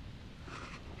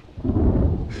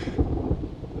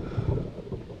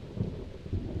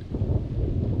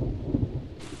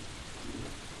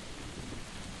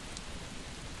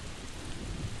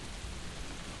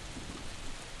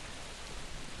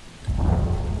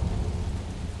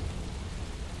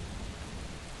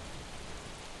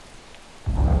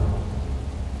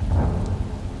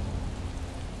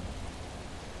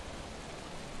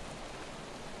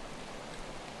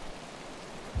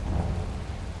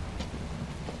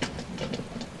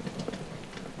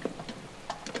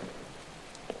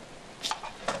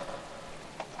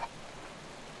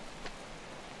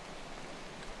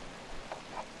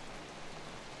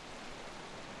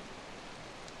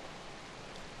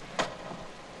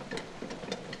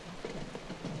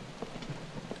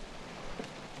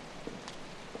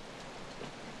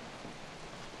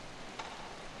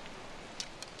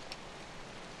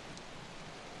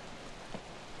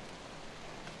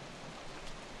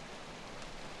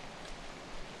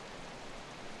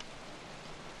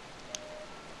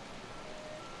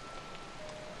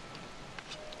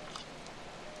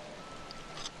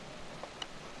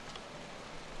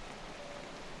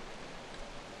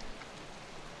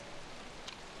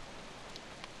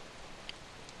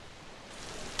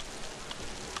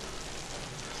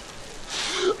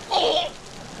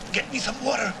 Get me some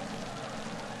water.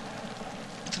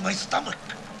 It's in my stomach.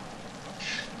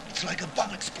 It's like a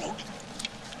bomb exploding.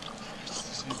 It's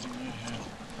the same thing I had.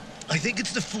 I think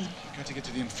it's the food. I got to get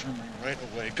to the infirmary right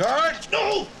away. Guard!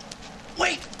 No!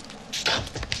 Wait! Stop!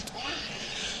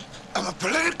 I'm a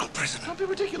political prisoner. Don't be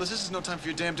ridiculous. This is no time for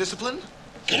your damn discipline.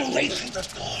 Get away from the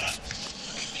door.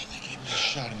 They gave me a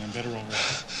shot and I'm better already.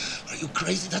 Are you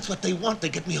crazy? That's what they want. They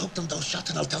get me hooked on those shots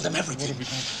and I'll tell them everything. What are we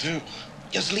going to do?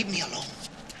 Just leave me alone.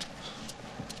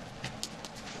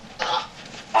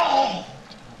 Oh!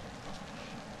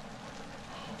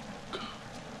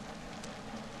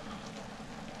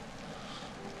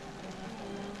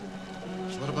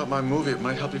 What about my movie? It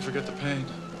might help you forget the pain.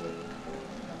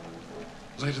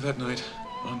 Later that night,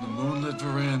 on the moonlit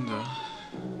veranda,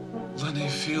 Lenny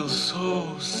feels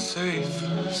so safe,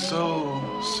 so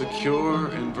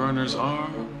secure in Werner's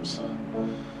arms.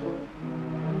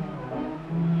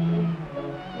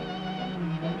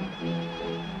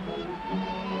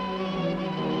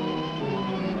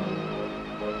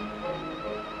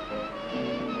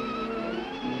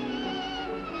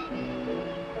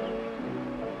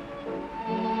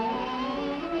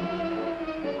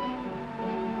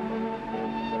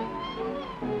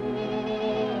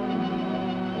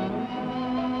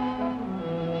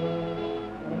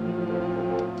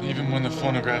 Even when the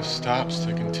phonograph stops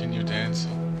to continue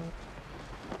dancing.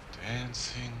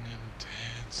 Dancing and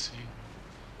dancing.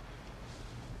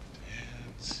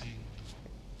 Dancing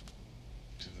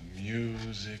to the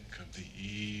music of the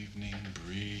evening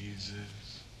breezes.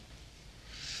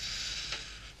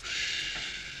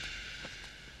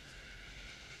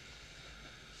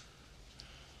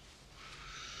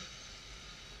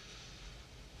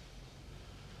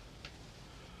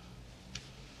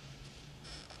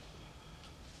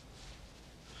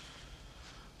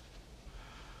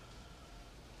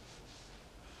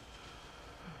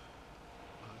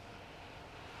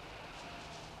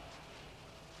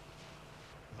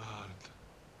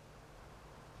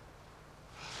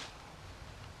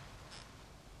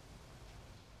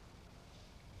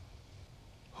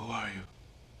 Who are you?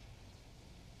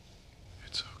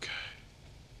 It's okay.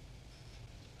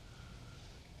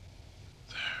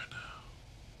 There now.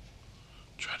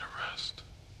 Try to rest.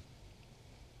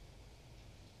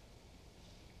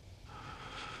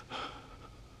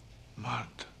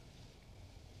 Martha.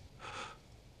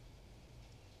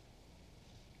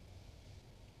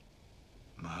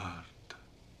 Martha.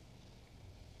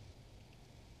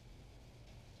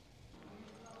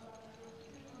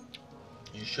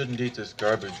 You shouldn't eat this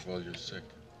garbage while you're sick.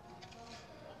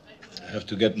 I have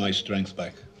to get my strength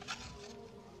back.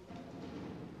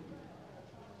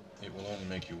 It will only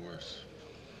make you worse.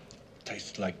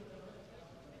 Tastes like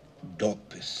dog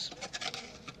piss.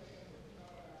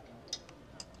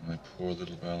 My poor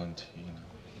little Valentina.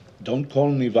 Don't call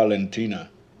me Valentina.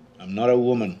 I'm not a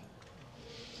woman.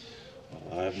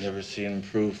 Well, I've never seen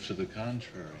proof to the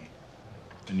contrary.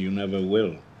 And you never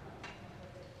will.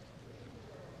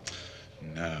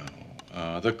 Now,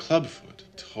 the clubfoot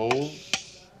told...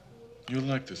 You'll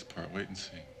like this part. Wait and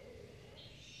see.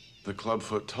 The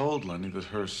clubfoot told Lenny that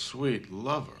her sweet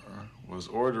lover was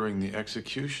ordering the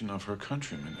execution of her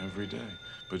countrymen every day,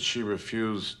 but she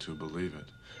refused to believe it.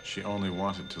 She only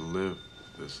wanted to live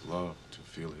this love, to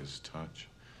feel his touch.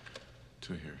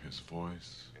 to hear his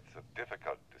voice. It's a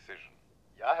difficult decision.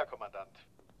 Ja, Herr Kommandant.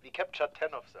 We captured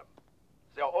 10 of them.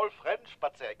 They are all French,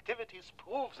 but their activities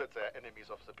prove that they are enemies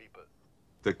of the people.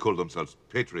 They call themselves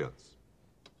patriots,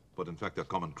 but in fact they're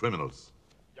common criminals.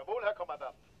 Jawohl, Herr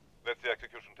Kommandant. Let the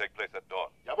execution take place at dawn.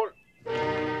 Jawohl.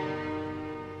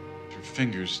 Her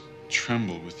fingers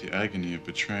tremble with the agony of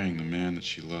betraying the man that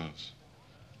she loves.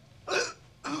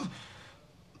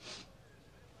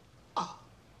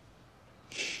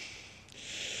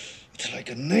 It's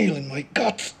like a nail in my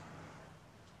gut.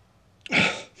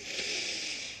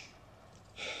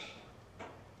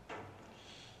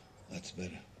 That's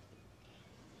better.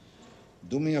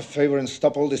 Do me a favor and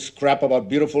stop all this crap about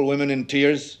beautiful women in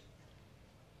tears.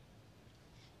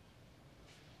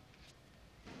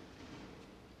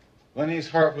 Lenny's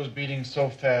heart was beating so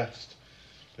fast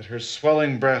that her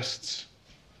swelling breasts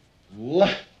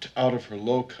leapt out of her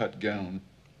low-cut gown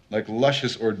like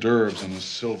luscious hors d'oeuvres on a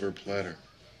silver platter.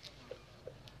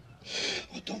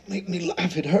 Oh, don't make me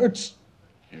laugh. It hurts.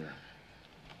 Here,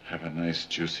 have a nice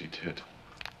juicy tit.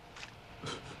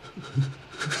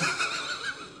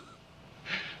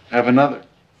 Have another.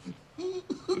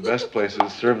 The best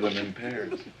places serve them in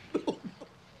pairs.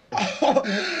 Oh,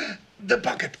 the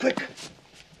bucket, quick.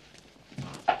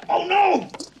 Oh, no!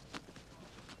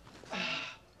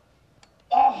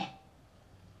 Oh!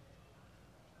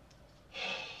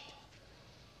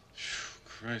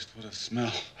 Christ, what a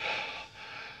smell.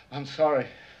 I'm sorry.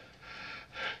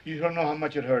 You don't know how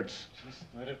much it hurts. Just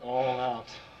let it all out.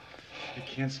 It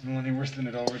can't smell any worse than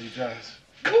it already does.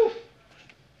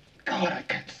 God, I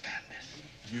can't stand this.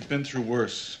 You've been through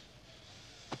worse.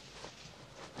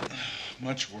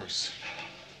 Much worse.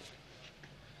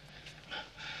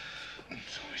 I'm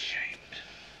so ashamed.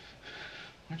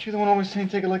 Aren't you the one always saying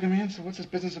take it like a man? So what's this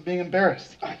business of being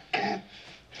embarrassed? I can't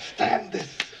stand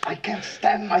this. I can't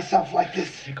stand myself like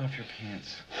this. Take off your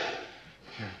pants.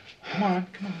 Here. Come on,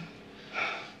 come on.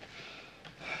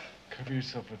 Cover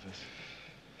yourself with this.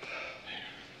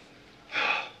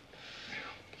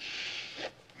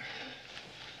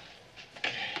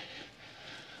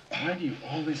 Why do you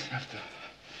always have to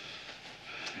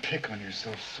pick on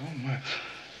yourself so much?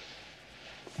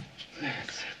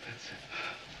 That's it, that's it.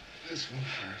 This one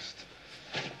first.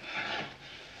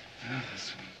 Now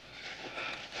this one.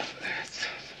 That's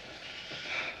it.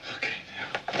 Okay,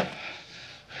 now.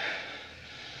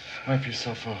 Wipe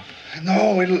yourself off.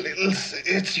 No,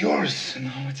 it's yours.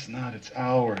 No, it's not. It's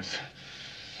ours.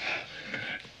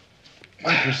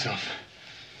 Wipe yourself.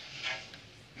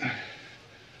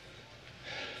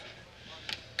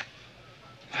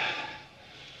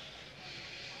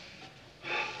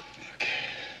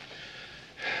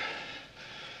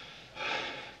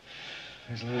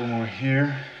 There's a little more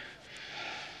here.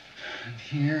 And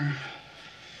here.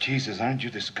 Jesus, aren't you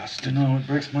disgusted? No, it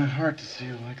breaks my heart to see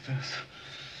you like this.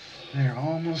 They're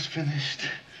almost finished.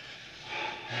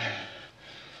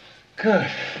 Good.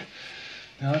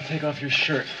 Now take off your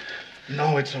shirt.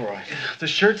 No, it's all right. The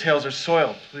shirt tails are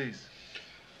soiled, please.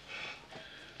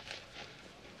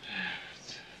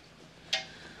 That's it.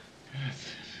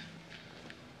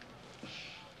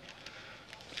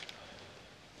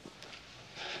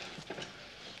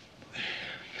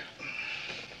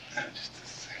 Just a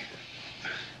second.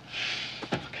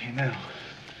 Okay, now,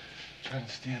 try to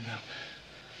stand up.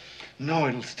 No,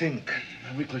 it'll stink.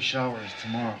 My weekly shower is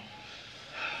tomorrow.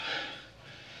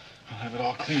 I'll have it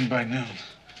all cleaned by noon.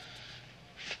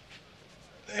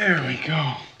 There we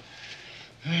go.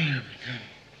 There we go.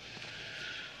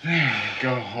 There we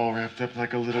go, all wrapped up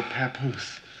like a little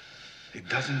papoose. It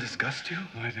doesn't disgust you?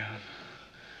 Lie down.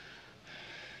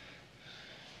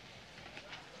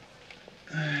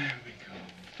 There we go.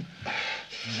 I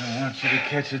don't want you to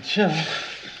catch a chill.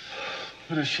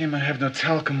 What a shame I have no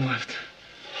talcum left.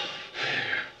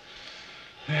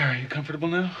 There, are you comfortable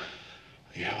now?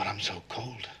 Yeah, but I'm so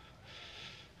cold.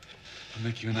 I'll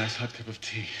make you a nice hot cup of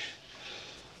tea.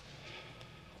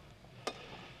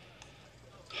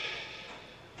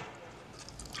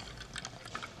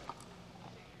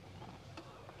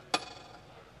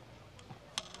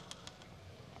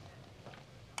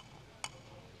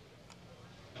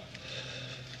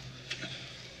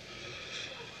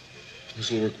 This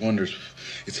will work wonders.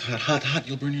 It's hot, hot, hot.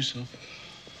 You'll burn yourself.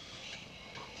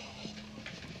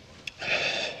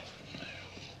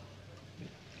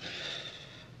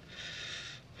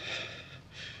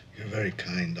 You're very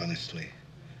kind, honestly.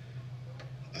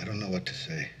 I don't know what to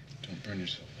say. Don't burn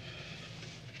yourself.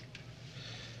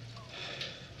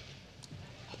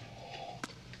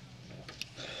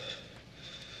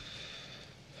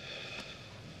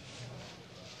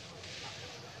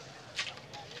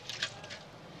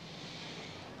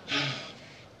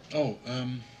 Oh,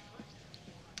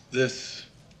 this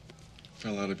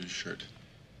fell out of your shirt.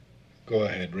 Go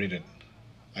ahead, read it.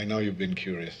 I know you've been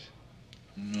curious.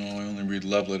 No, I only read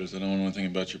love letters. I don't know anything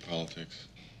about your politics.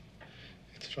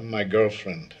 It's from my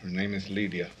girlfriend. Her name is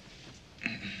Lydia.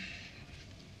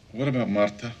 What about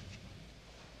Marta?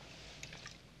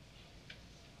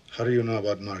 How do you know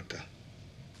about Marta?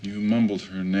 You mumbled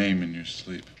her name in your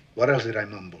sleep. What else did I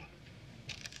mumble?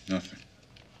 Nothing.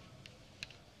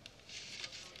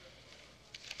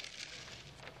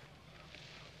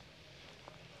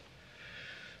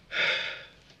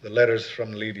 The letter's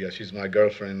from Lydia. She's my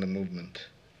girlfriend in the movement.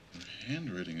 Her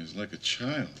handwriting is like a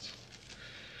child's.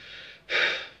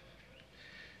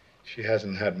 She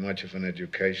hasn't had much of an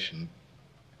education.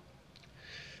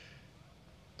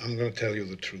 I'm going to tell you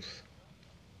the truth.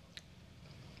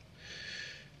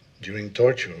 During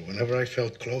torture, whenever I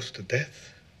felt close to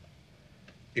death,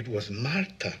 it was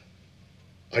Marta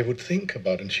I would think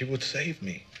about, and she would save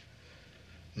me.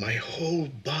 My whole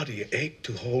body ached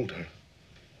to hold her.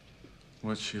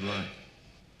 What's she like?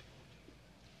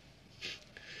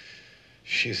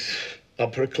 She's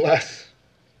upper class.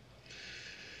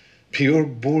 Pure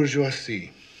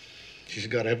bourgeoisie. She's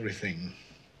got everything.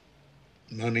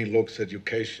 Money, looks,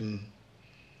 education,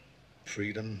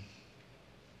 freedom.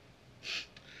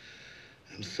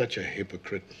 I'm such a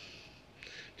hypocrite.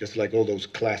 Just like all those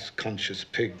class-conscious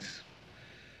pigs.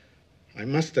 I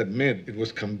must admit it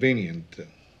was convenient.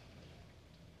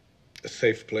 A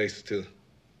safe place to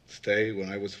stay when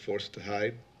I was forced to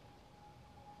hide.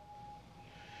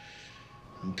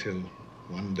 Until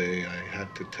one day I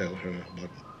had to tell her about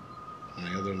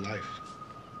my other life.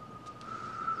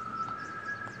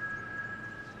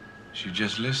 She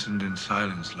just listened in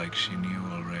silence like she knew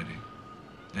already.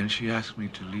 Then she asked me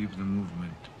to leave the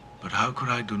movement. But how could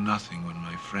I do nothing when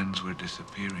my friends were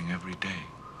disappearing every day?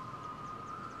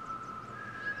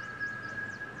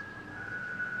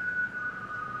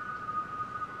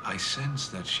 I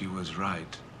sensed that she was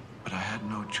right, but I had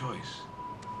no choice.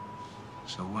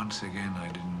 So once again, I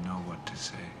didn't know what to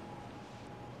say.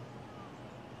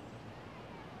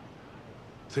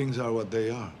 Things are what they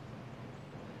are.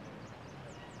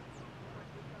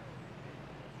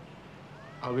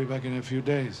 I'll be back in a few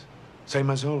days. Same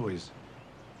as always.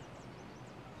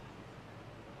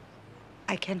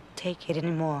 I can't take it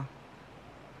anymore.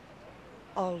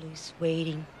 Always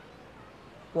waiting,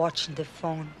 watching the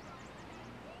phone.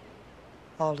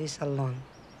 Always alone.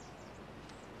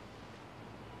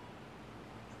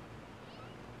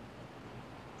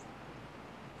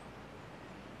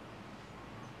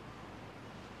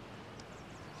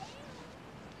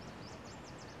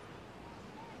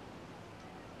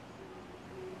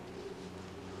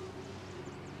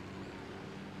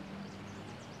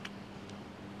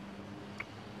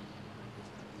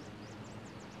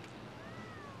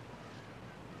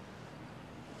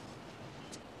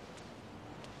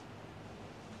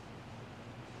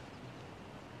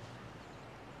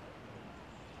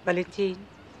 Valentine,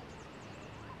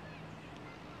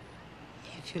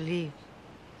 if you leave,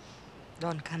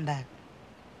 don't come back.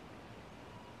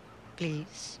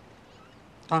 Please,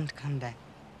 don't come back.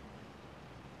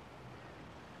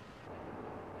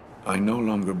 I no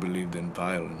longer believed in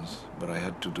violence, but I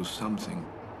had to do something.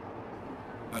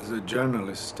 As a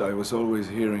journalist, I was always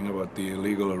hearing about the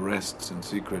illegal arrests and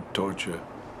secret torture,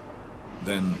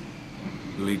 then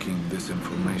leaking this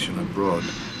information abroad.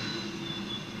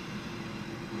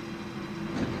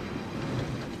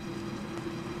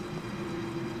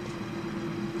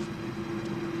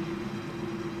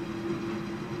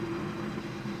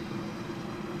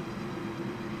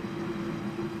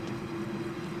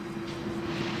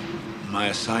 My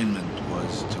assignment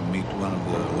was to meet one of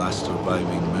the last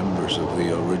surviving members of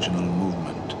the original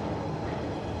movement.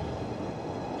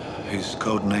 His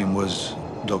code name was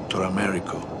Dr.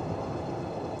 Americo.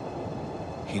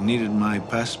 He needed my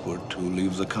passport to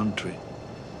leave the country.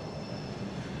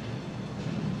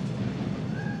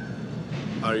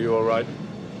 Are you all right?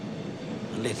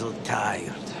 A little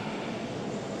tired.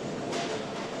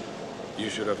 You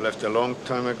should have left a long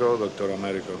time ago, Dr.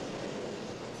 Americo.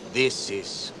 This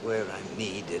is where I'm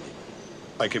needed.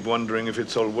 I keep wondering if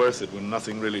it's all worth it when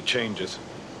nothing really changes.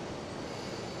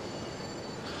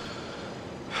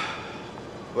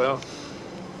 Well,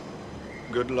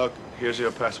 good luck. Here's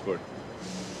your passport.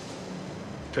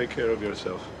 Take care of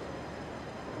yourself.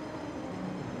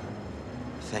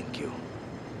 Thank you.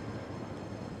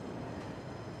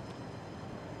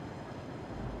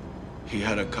 He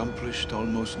had accomplished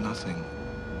almost nothing,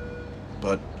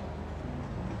 but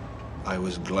I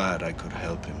was glad I could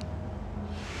help him.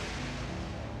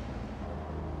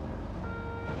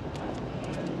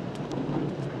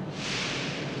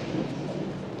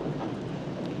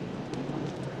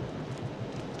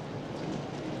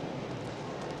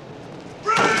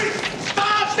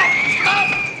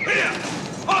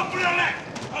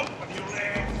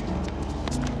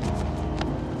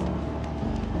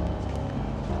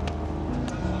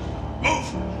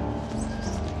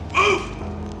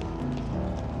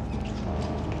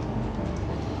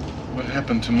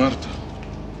 happened to Marta?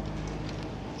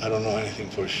 I don't know anything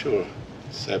for sure,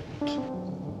 except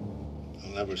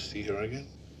I'll never see her again.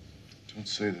 Don't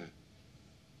say that.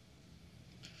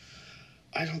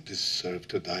 I don't deserve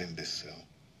to die in this cell.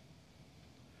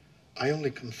 I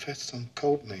only confessed some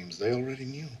code names they already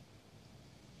knew.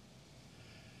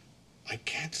 I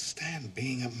can't stand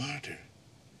being a martyr.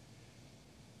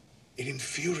 It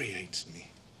infuriates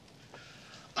me.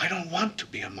 I don't want to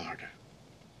be a martyr.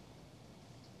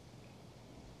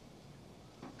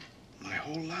 My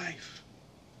whole life,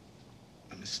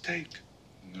 a mistake.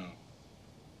 No.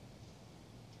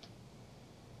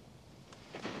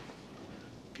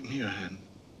 Give me your hand.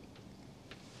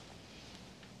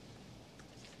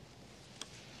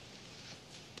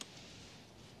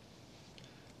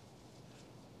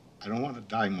 I don't want to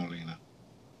die, Molina.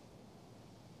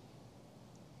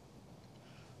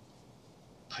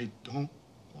 I don't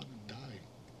want to die.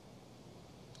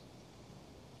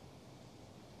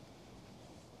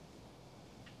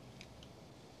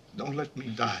 Don't let me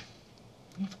die.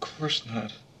 Of course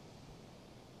not.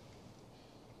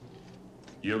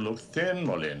 You look thin,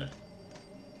 Molina.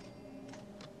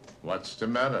 What's the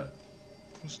matter?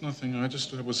 It's nothing. I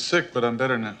was sick, but I'm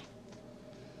better now.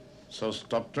 So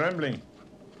stop trembling.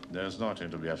 There's nothing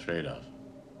to be afraid of.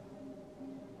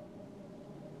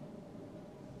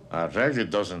 Reggie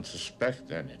doesn't suspect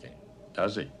anything,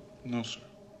 does he? No, sir.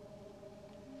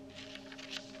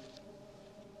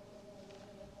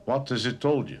 What has he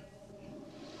told you?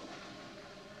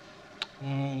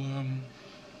 Well,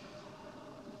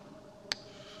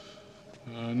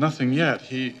 nothing yet.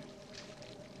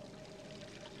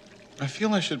 I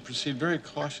feel I should proceed very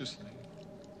cautiously.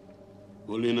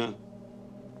 Molina,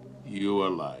 you are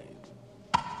lying.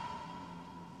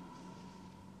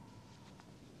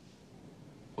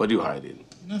 What are you hiding?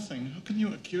 Nothing. How can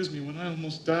you accuse me when I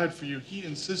almost died for you? He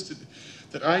insisted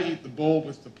that I eat the bowl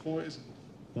with the poison.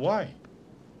 Why?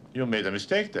 You made a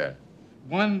mistake there.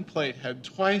 One plate had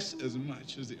twice as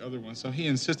much as the other one, so he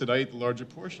insisted I eat the larger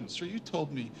portion. Sir, you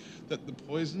told me that the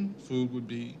poison food would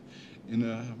be in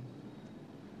a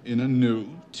new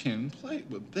tin plate.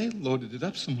 Well, they loaded it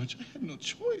up so much I had no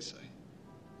choice.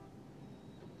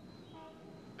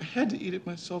 I had to eat it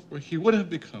myself, or he would have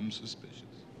become suspicious.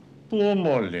 Poor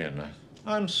Molina.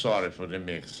 I'm sorry for the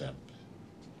mix-up.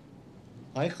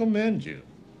 I commend you.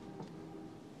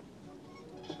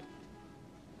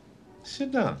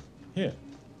 Sit down. Here.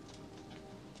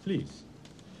 Please.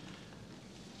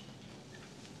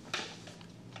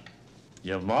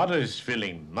 Your mother is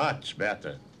feeling much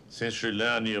better since she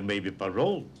learned you may be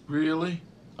paroled. Really?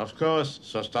 Of course,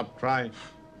 so stop crying.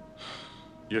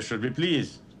 You should be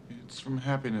pleased. It's from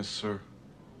happiness, sir.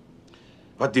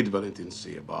 What did Valentin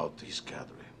say about his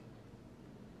cadre?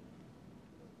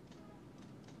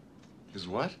 His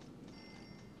what?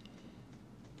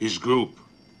 His group.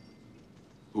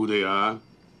 Who they are,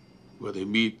 where they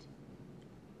meet.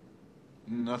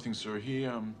 Nothing, sir. He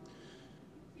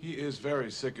is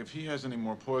very sick. If he has any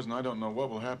more poison, I don't know what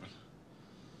will happen.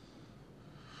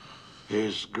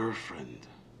 His girlfriend.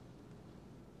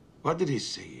 What did he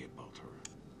say about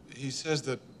her? He says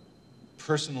that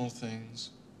personal things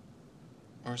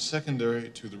are secondary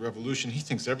to the revolution. He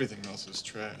thinks everything else is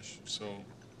trash. So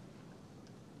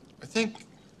I think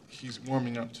he's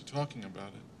warming up to talking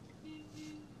about it.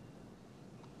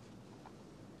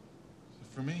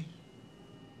 For me.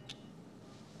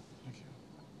 Thank you.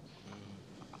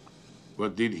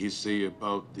 What did he say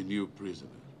about the new prisoner?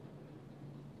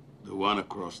 The one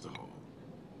across the hall.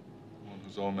 The one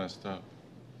who's all messed up.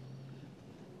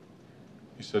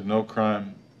 He said no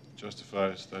crime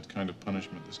justifies that kind of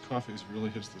punishment. This coffee really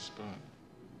hits the spot.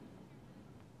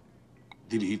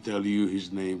 Did he tell you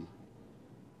his name?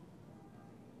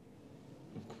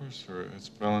 Of course, sir. It's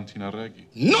Valentina Reggi.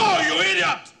 No, you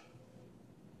idiot!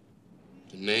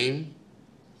 The name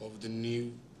of the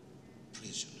new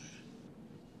prisoner.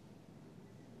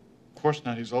 Of course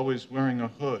not. He's always wearing a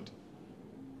hood.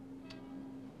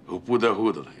 Who put a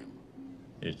hood on him?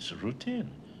 It's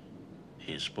routine.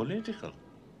 He's political.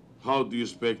 How do you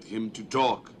expect him to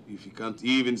talk if he can't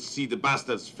even see the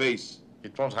bastard's face?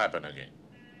 It won't happen again.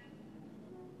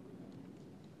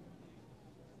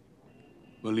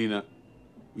 Molina,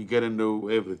 we gotta know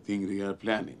everything they are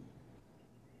planning.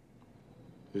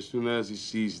 As soon as he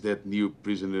sees that new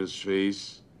prisoner's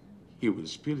face, he will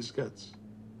spill his guts.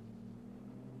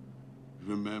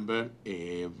 Remember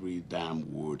every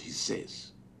damn word he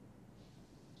says.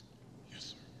 Yes,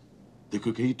 sir. The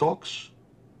quicker he talks,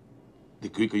 the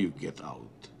quicker you get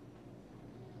out.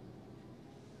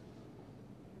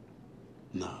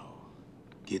 Now,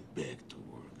 get back to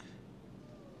work.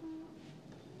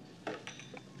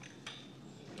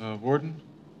 Warden,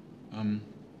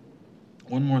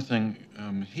 one more thing.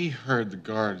 He heard the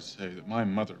guards say that my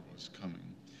mother was coming.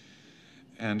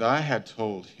 And I had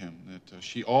told him that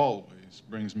she always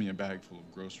brings me a bag full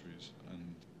of groceries.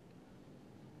 And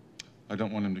I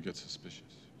don't want him to get suspicious.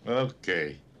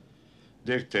 Okay.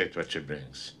 Dictate what she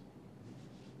brings.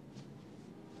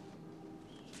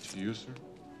 To you, sir?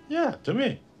 Yeah, to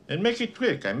me. And make it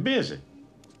quick. I'm busy.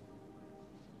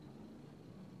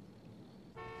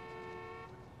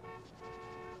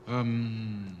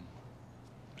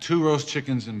 Two roast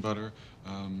chickens in butter,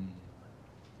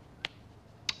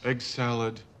 egg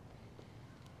salad,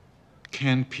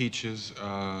 canned peaches,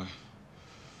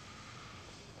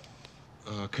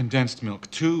 condensed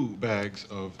milk, 2 bags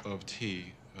of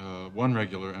tea, 1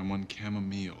 regular and 1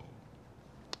 chamomile,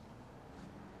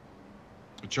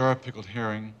 a jar of pickled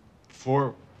herring,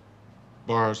 4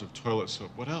 bars of toilet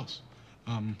soap. What else?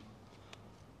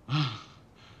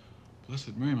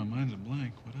 Blessed Mary, my mind's a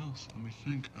blank. What else? Let me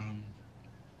think.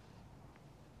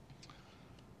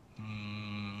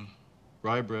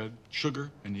 Rye bread, sugar,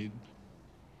 I need.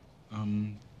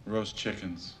 Roast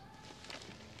chickens,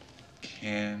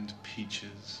 canned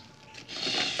peaches,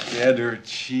 cheddar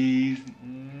cheese,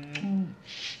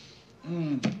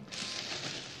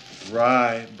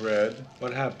 rye bread.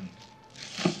 What happened?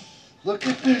 Look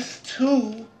at this,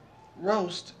 2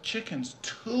 roast chickens,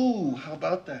 2. How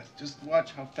about that? Just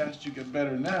watch how fast you get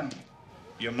better now.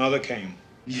 Your mother came.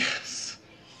 Yes.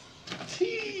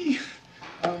 Tea.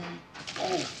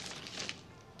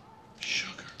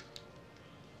 Sugar.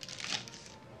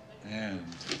 And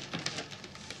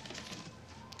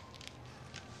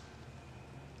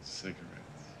cigarettes.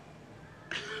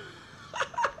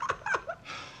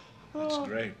 That's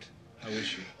great. How is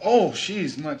she? Oh,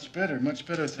 she's much better,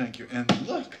 thank you. And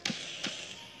look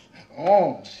at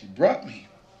all she brought me.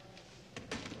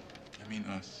 I mean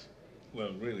us.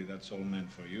 Well, really, that's all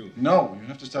meant for you. No, you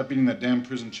have to stop eating that damn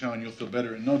prison chow and you'll feel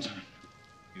better in no time.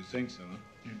 You think so, huh?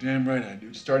 You're damn right I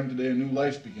do. Starting today, a new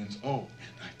life begins. Oh,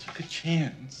 and I took a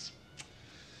chance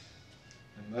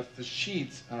and left the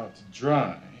sheets out to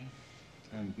dry,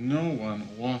 and no one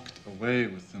walked away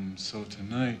with them. So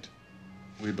tonight,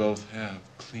 we both have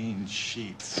clean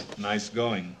sheets. Nice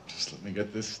going. Just let me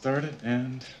get this started,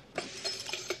 and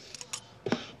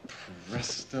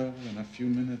presto, in a few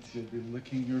minutes, you'll be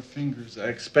licking your fingers. I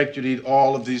expect you to eat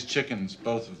all of these chickens,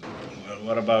 both of them. Well,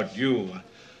 what about you?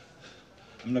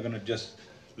 I'm not gonna just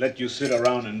let you sit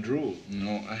around and drool.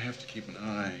 No, I have to keep an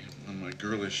eye on my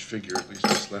girlish figure, at least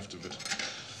what's left of it.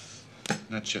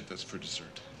 Not yet, that's for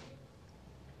dessert.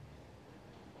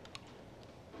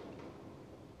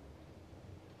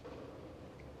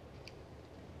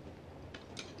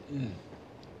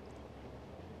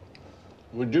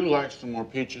 Would you like some more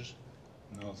peaches?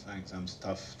 No, thanks. I'm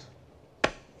stuffed.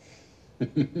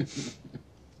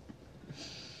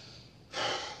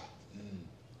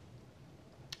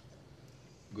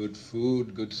 Good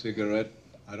food, good cigarette.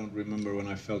 I don't remember when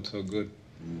I felt so good.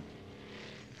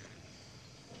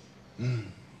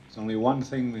 There's only one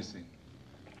thing missing.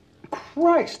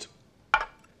 Christ!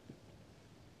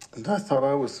 And I thought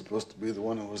I was supposed to be the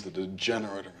one who was the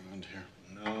degenerate around here.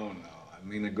 No, I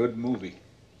mean a good movie.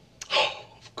 Oh,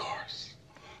 of course.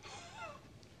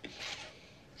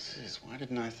 Jeez, why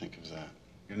didn't I think of that?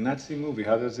 Your Nazi movie,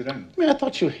 how does it end? I mean, I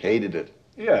thought you hated it.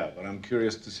 Yeah, but I'm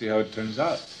curious to see how it turns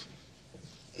out.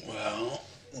 Well,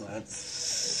 let's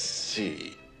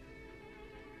see.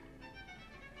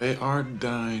 They are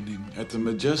dining at the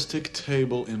majestic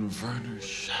table in Werner's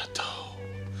chateau.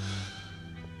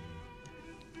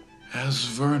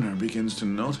 As Werner begins to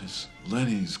notice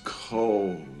Lenny's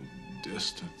cold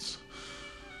distance,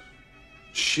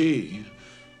 she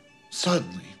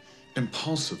suddenly,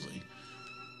 impulsively,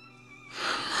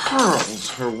 hurls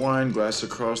her wine glass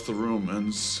across the room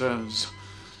and says,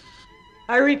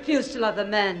 I refuse to love a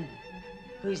man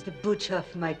who is the butcher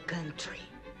of my country.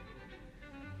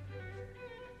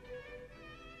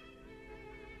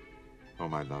 Oh,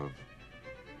 my love.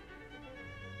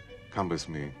 Come with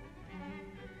me,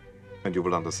 and you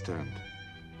will understand.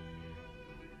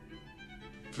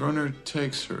 Werner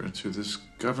takes her to this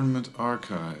government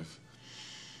archive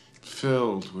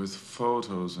filled with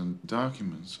photos and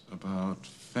documents about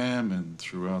famine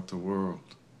throughout the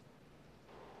world.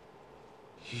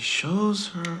 He shows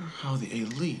her how the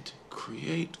elite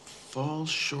create false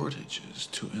shortages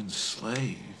to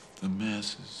enslave the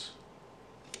masses.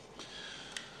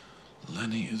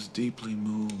 Lenny is deeply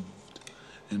moved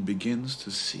and begins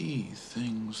to see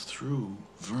things through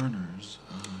Werner's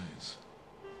eyes.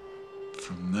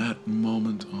 From that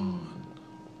moment on,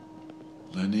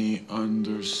 Lenny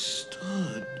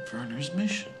understood Werner's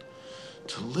mission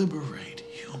to liberate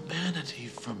humanity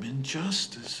from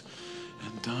injustice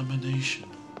and domination.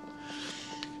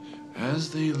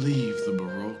 As they leave the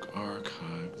Baroque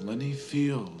archive, Lenny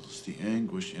feels the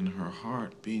anguish in her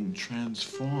heart being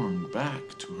transformed back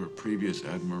to her previous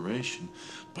admiration,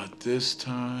 but this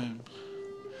time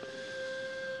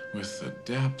with the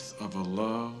depth of a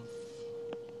love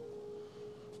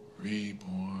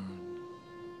reborn.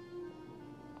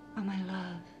 Oh, my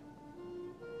love,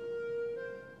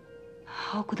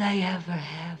 how could I ever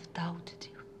have doubted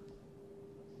you?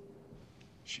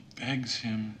 She begs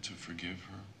him to forgive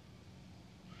her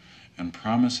and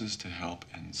promises to help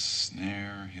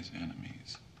ensnare his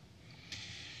enemies.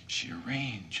 She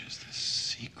arranges this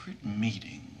secret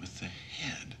meeting with the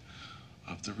head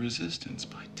of the resistance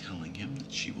by telling him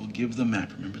that she will give the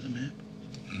map. Remember the map?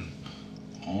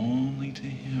 Only to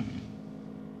him.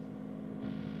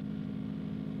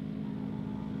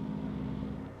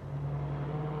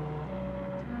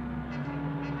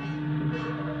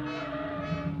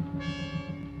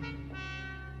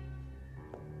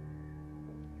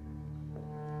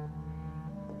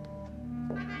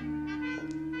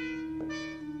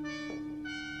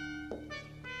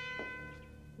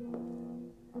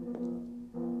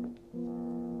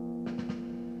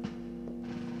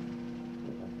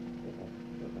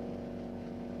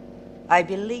 I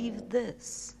believe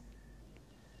this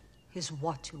is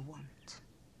what you want.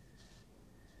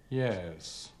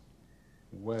 Yes,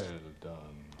 well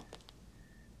done.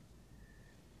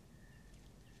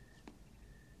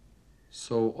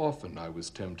 So often I was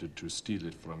tempted to steal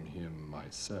it from him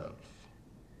myself.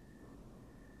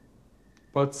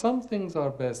 But some things are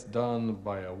best done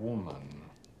by a woman.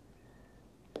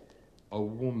 A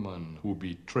woman who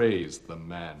betrays the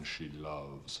man she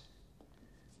loves.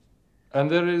 And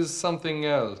there is something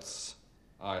else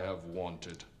I have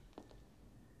wanted.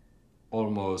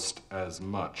 Almost as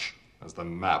much as the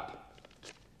map.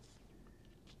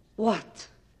 What?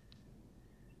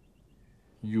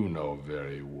 You know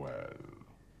very well.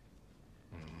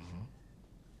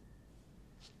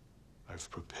 I've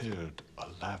prepared a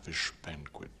lavish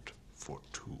banquet for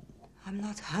two. I'm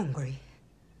not hungry.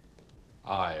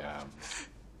 I am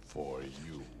for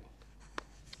you.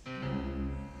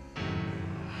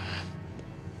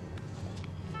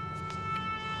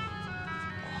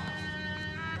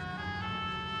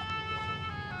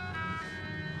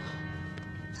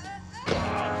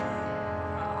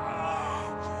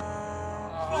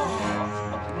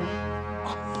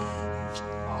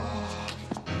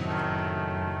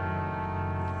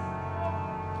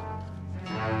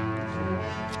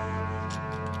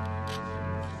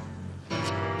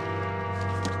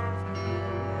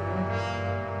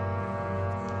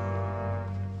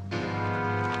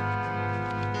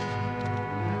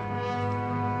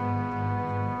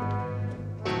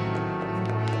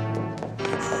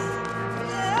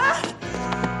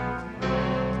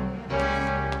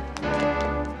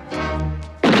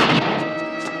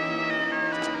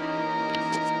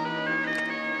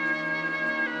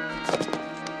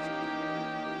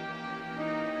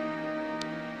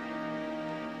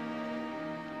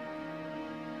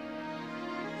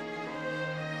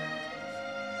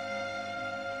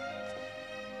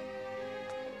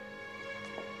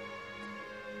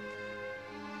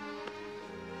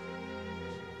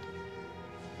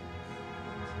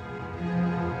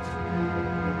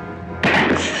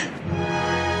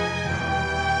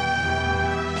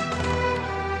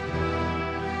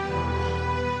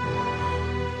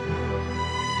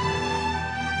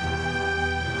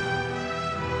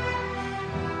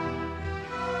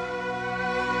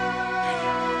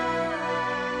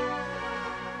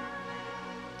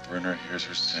 Werner hears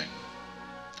her sing.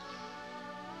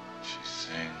 She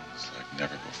sings like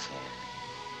never before.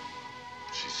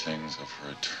 She sings of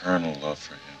her eternal love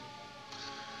for him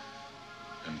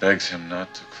and begs him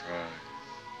not to cry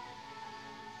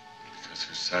because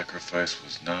her sacrifice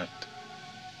was not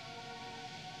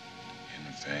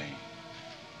in vain.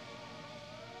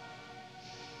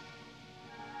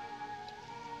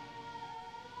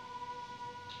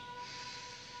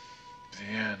 The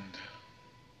end.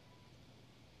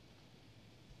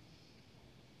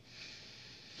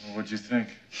 Well, what'd you think?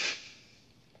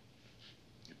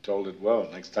 You told it well.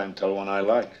 Next time, tell one I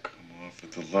like. Come off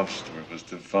with the love story. It was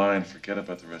divine. Forget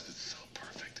about the rest. It's so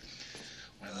perfect.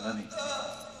 Why, Lenny?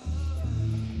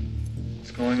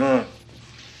 What's going on?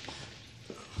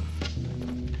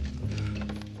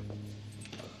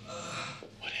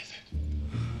 What is it?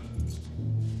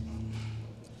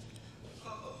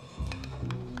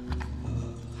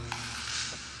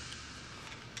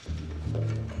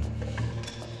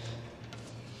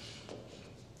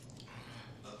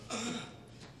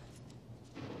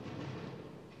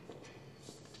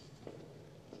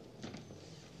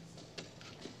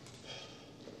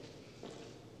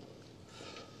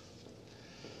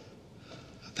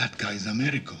 That guy's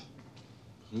Americo.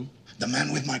 Who? The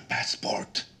man with my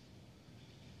passport.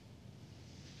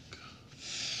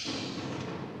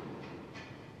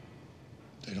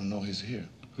 They don't know he's here.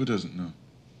 Who doesn't know?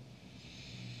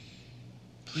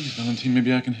 Please, Valentine,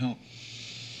 maybe I can help.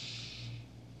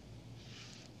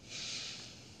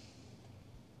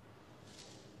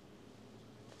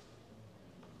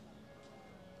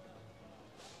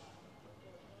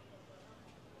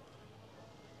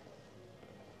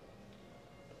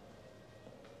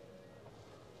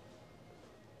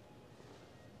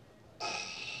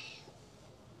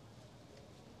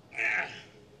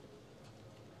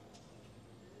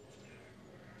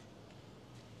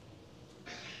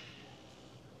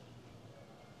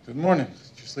 Good morning.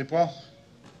 Did you sleep well?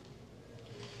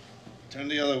 Turn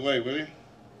the other way, will you?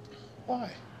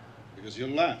 Why? Because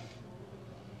you'll laugh.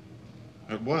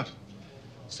 At what?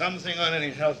 Something on any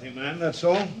healthy man, that's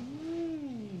all.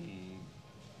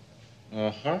 A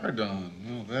hard-on.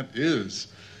 No, that is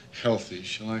healthy.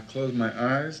 Shall I close my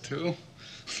eyes, too?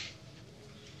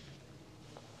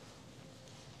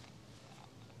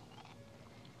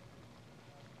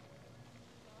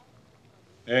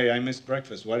 Hey, I missed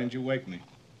breakfast. Why didn't you wake me?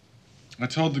 I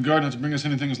told the guard not to bring us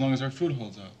anything as long as our food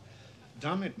holds out.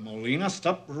 Damn it, Molina.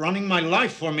 Stop running my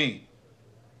life for me.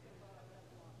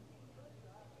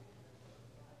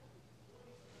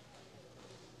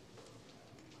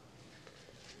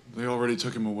 They already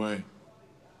took him away.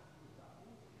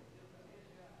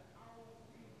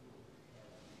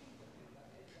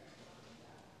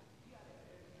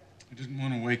 I didn't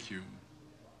want to wake you.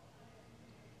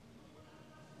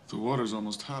 The water's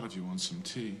almost hot if you want some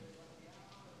tea.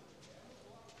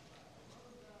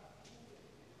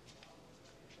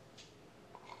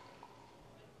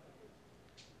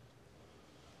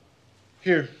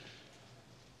 Here.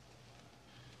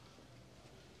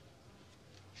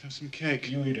 Have some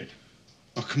cake. You eat it.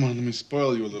 Oh, come on, let me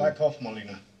spoil you a little. Back off,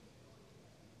 Molina.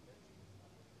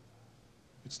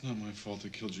 It's not my fault I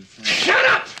killed your friend. Shut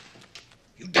up!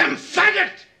 You damn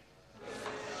faggot!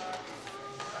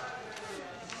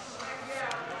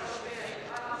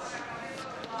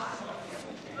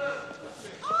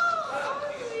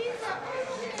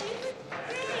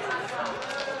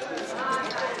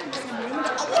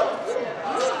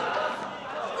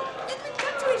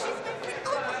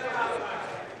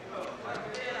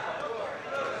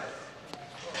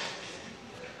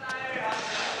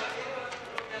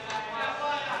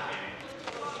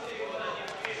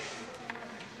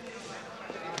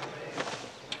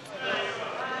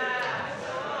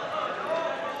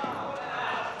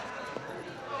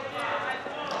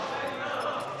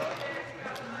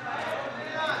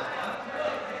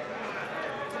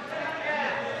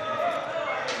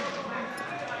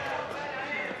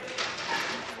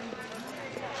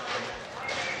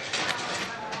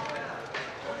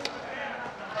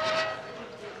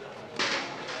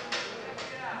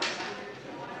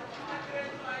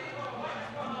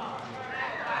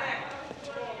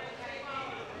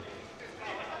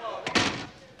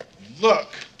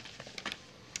 Look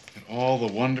at all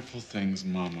the wonderful things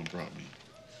Mama brought me.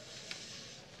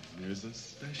 And there's a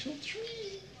special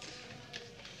treat.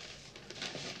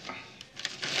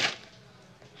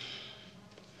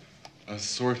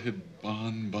 Assorted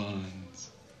bonbons.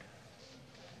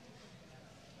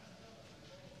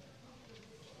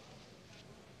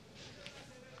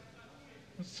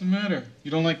 What's the matter? You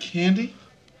don't like candy?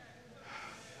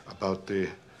 About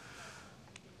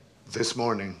this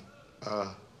morning,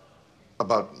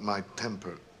 about my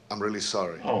temper. I'm really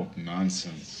sorry. Oh,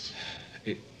 nonsense.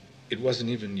 It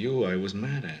wasn't even you I was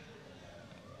mad at.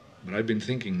 But I've been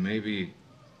thinking maybe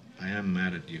I am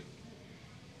mad at you.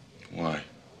 Why?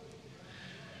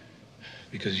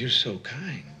 Because you're so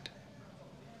kind.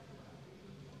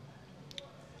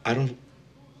 I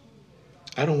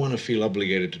don't want to feel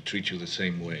obligated to treat you the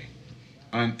same way.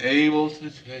 Unable to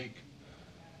take,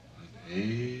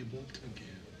 unable to give.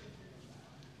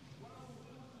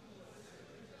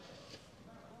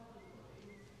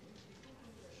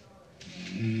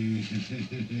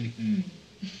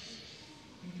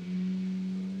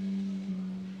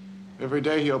 Every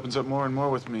day he opens up more and more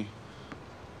with me.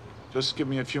 Just give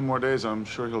me a few more days, I'm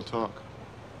sure he'll talk.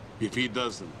 If he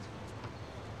doesn't,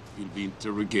 he'll be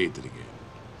interrogated again.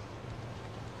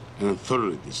 And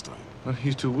thoroughly this time. But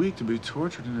he's too weak to be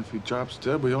tortured, and if he drops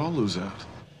dead, we all lose out.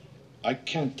 I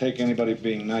can't take anybody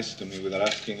being nice to me without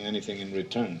asking anything in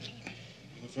return.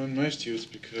 Well, if I'm nice to you, it's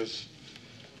because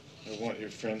I want your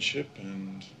friendship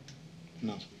and...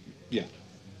 No. Yeah.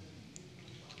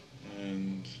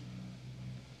 And...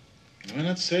 why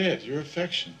not say it? Your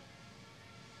affection.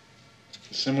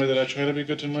 The same way that I try to be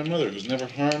good to my mother, who's never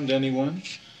harmed anyone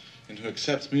and who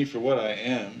accepts me for what I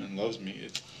am and loves me,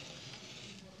 it's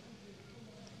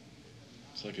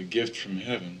like a gift from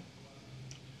heaven.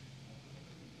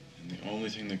 And the only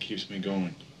thing that keeps me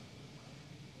going.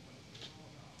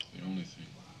 The only thing.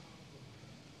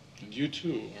 And you,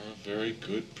 too, are a very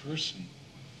good person.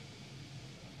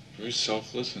 Very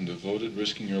selfless and devoted,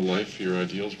 risking your life for your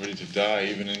ideals, ready to die,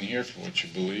 even in here, for what you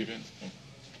believe in. Oh.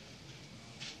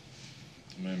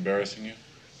 Am I embarrassing you?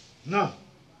 No.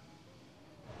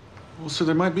 Well, sir,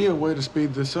 there might be a way to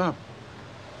speed this up.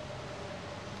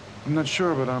 I'm not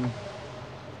sure, but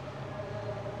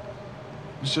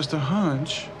it's just a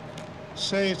hunch.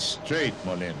 Say it straight,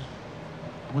 Molina.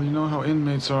 Well, you know how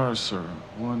inmates are, sir.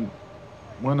 When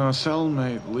a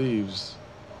cellmate leaves,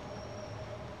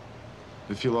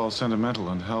 they feel all sentimental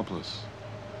and helpless.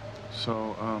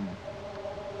 So,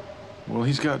 well,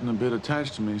 he's gotten a bit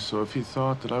attached to me, so if he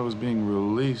thought that I was being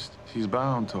released, he's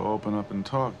bound to open up and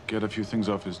talk, get a few things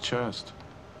off his chest.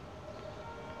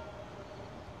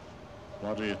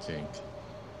 What do you think?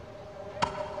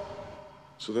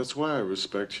 So that's why I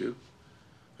respect you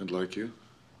and like you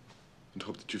and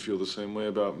hope that you feel the same way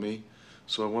about me.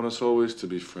 So I want us always to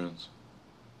be friends.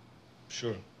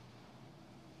 Sure.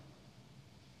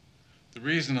 The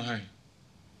reason I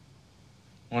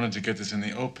wanted to get this in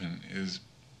the open is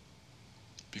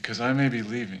because I may be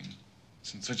leaving,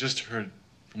 since I just heard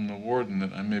from the warden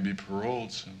that I may be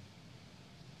paroled soon.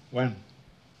 When?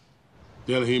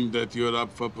 Tell him that you're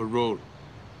up for parole.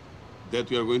 That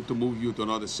we are going to move you to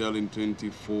another cell in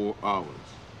 24 hours.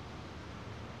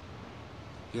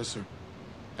 Yes, sir.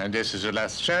 And this is your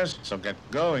last chance, so get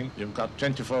going. You've got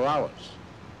 24 hours.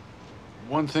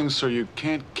 One thing, sir, you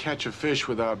can't catch a fish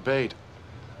without bait.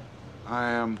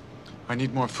 I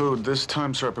need more food. This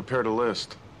time, sir, I prepared a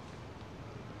list.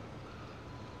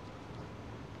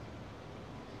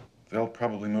 They'll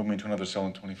probably move me to another cell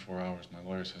in 24 hours. My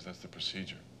lawyer says that's the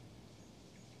procedure.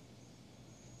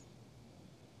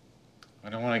 I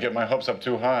don't want to get my hopes up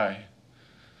too high.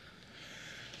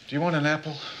 Do you want an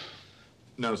apple?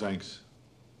 No, thanks.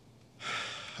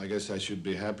 I guess I should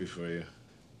be happy for you.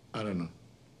 I don't know.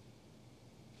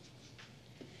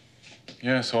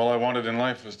 Yes, all I wanted in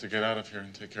life was to get out of here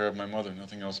and take care of my mother.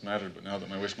 Nothing else mattered, but now that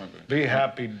my wish might be... Be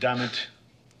happy, damn it.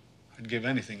 I'd give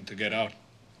anything to get out.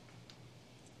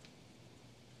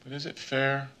 But is it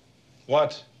fair?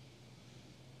 What?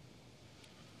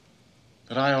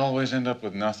 That I always end up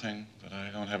with nothing? That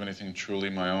I don't have anything truly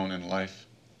my own in life?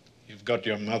 You've got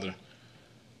your mother.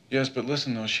 Yes, but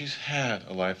listen, though, she's had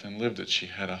a life and lived it. She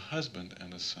had a husband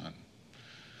and a son.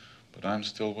 But I'm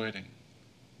still waiting.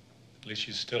 At least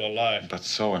she's still alive. But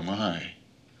so am I.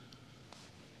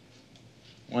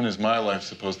 When is my life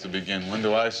supposed to begin? When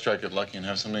do I strike it lucky and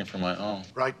have something for my own?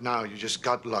 Right now, you just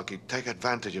got lucky. Take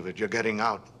advantage of it. You're getting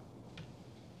out.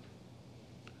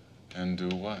 And do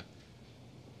what?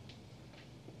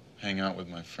 Hang out with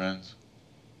my friends?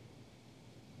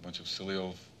 A bunch of silly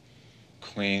old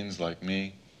queens like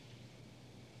me?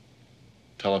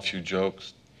 Tell a few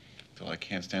jokes till I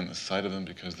can't stand the sight of them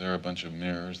because they're a bunch of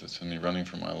mirrors that send me running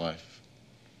for my life.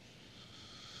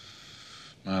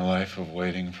 My life of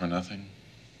waiting for nothing.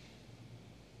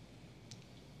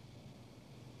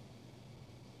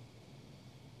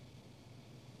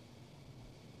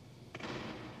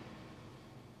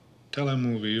 Tell a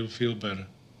movie, you'll feel better.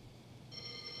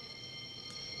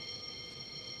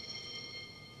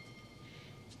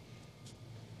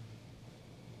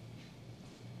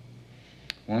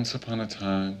 Once upon a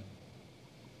time,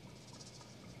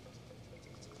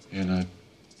 in a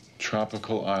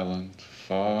tropical island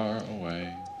far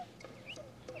away,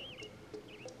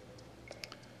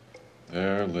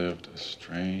 there lived a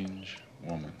strange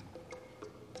woman.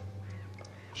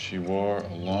 She wore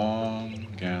a long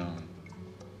gown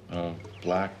of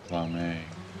black lame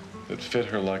that fit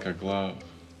her like a glove.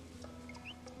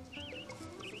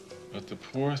 But the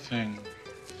poor thing,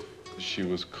 she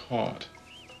was caught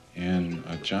in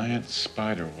a giant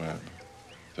spider web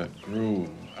that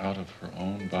grew out of her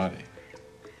own body.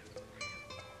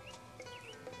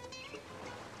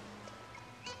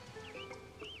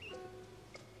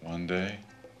 One day,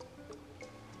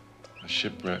 a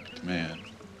shipwrecked man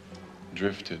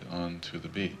drifted onto the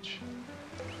beach.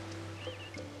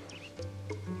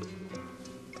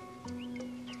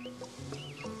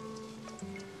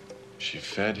 She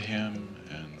fed him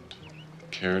and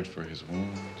cared for his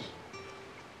wounds.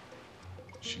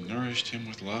 She nourished him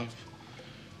with love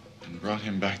and brought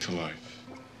him back to life.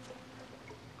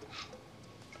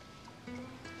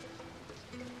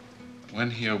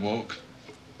 When he awoke,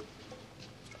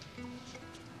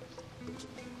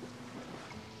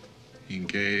 he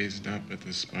gazed up at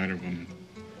the Spider-Woman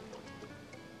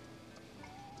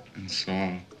and saw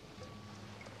a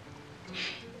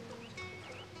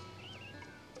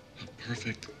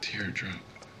perfect teardrop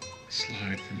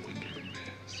slide from under her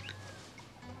mask.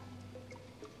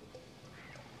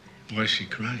 Why is she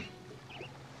crying?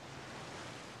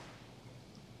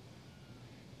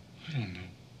 I don't know.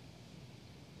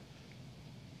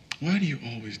 Why do you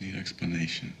always need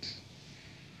explanations?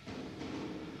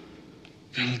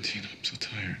 Valentine, I'm so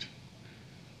tired.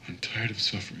 I'm tired of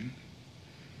suffering.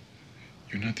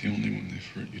 You're not the only one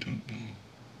they've hurt you don't know.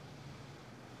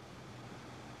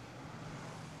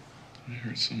 I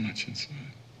hurt so much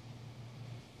inside.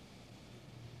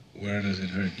 Where does it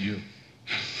hurt you?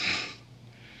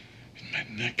 In my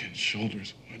neck and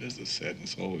shoulders. Why does the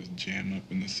sadness always jam up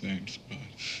in the same spot?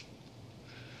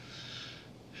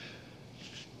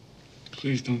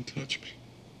 Please don't touch me.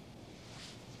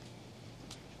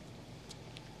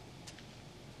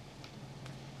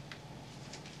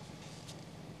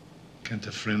 Can't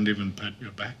a friend even pat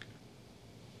your back?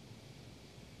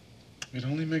 It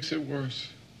only makes it worse.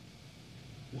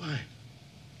 Why?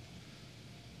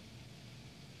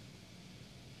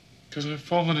 Because I've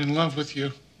fallen in love with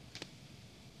you.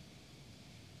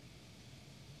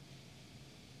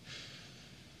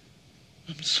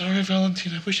 I'm sorry,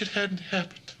 Valentine. I wish it hadn't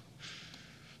happened.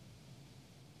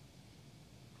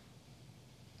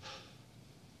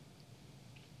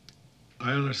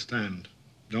 I understand.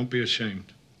 Don't be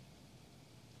ashamed.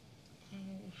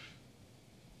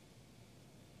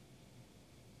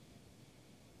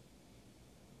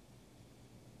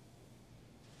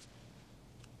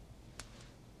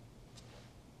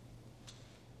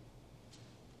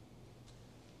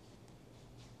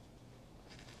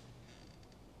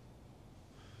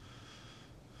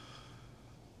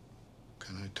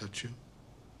 Can I touch you?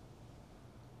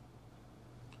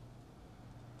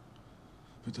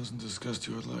 If it doesn't disgust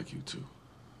you, I'd like you to.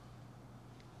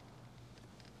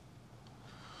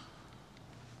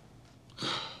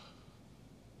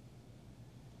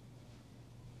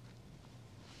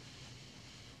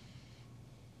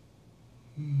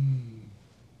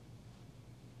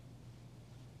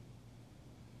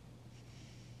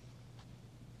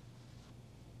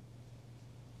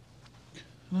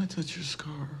 Can I touch your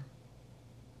scar?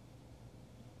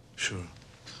 Sure.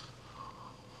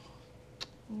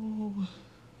 Oh.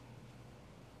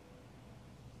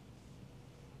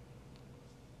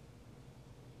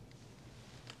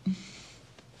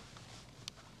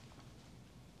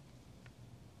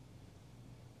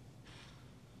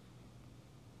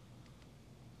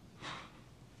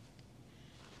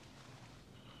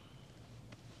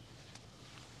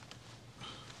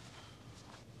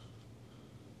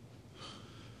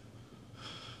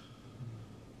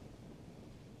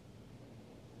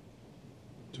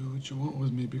 Do what you want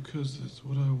with me because that's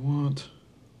what I want.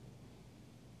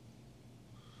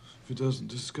 If it doesn't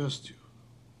disgust you.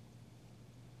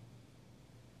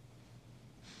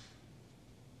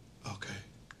 Okay.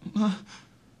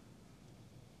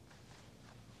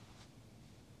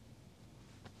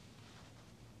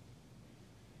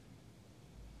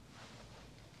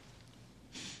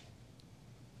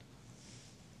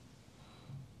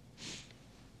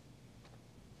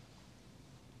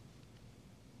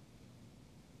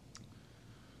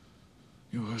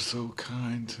 You are so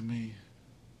kind to me.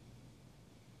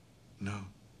 No.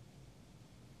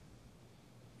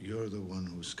 You're the one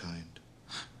who's kind.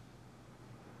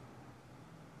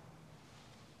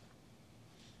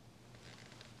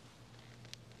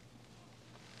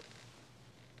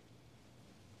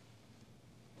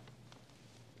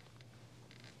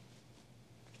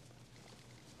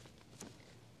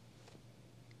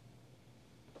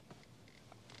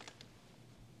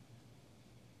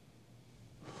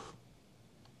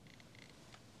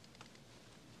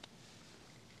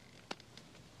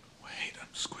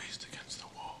 Squeezed against the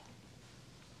wall.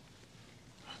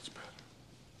 That's better.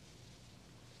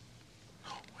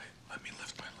 No, wait, let me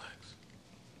lift my legs.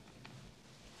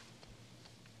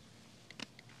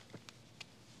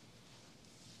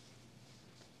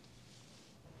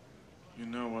 You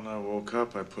know, when I woke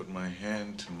up, I put my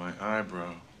hand to my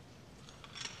eyebrow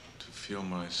to feel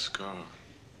my scar.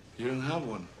 You didn't have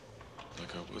one.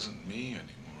 Like I wasn't me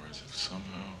anymore, as if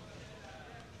somehow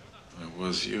I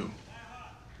was you.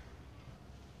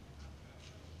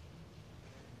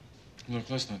 Look,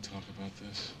 let's not talk about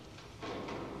this.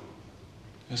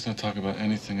 Let's not talk about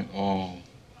anything at all.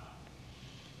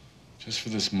 Just for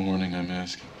this morning, I'm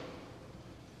asking.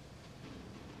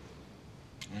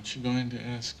 Aren't you going to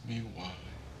ask me why?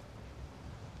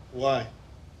 Why?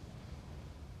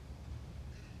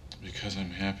 Because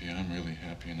I'm happy. I'm really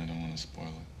happy, and I don't want to spoil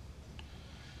it.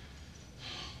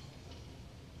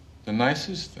 The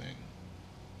nicest thing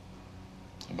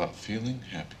about feeling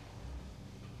happy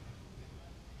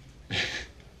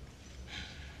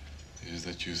is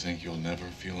that you think you'll never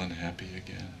feel unhappy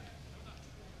again.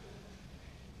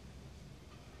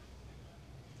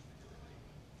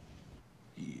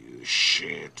 You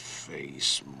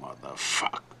shit-faced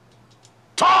motherfucker.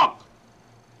 Talk!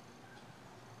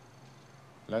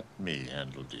 Let me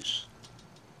handle this.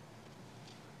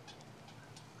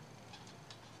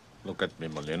 Look at me,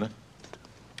 Molina.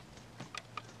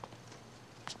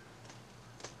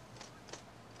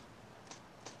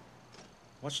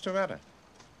 What's the matter?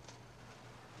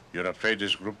 You're afraid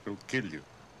this group will kill you.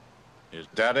 Is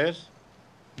that it?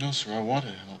 No, sir, I want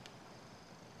to help.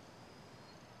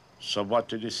 So what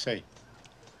did he say?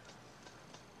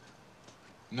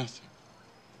 Nothing.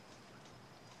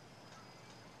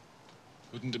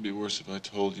 Wouldn't it be worse if I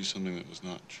told you something that was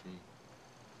not true?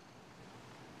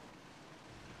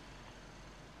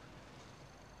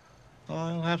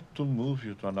 I'll have to move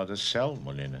you to another cell,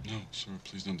 Molina. No, sir,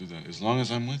 please don't do that. As long as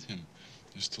I'm with him,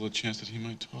 there's still a chance that he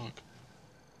might talk.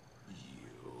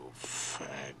 You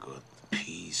faggot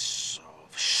piece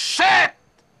of shit!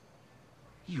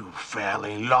 You fell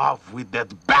in love with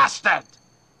that bastard!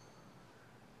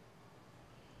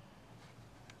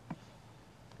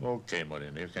 Okay,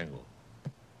 Molina, you can go.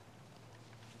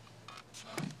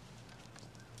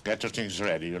 Get your things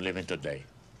ready. You're leaving today.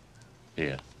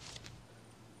 Here.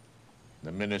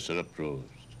 The minister approves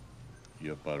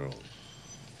your parole.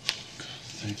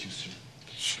 Thank you, sir.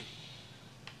 Sure.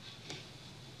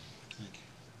 Thank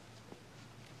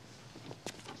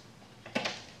you.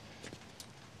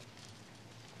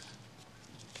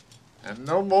 And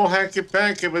no more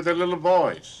hanky-panky with the little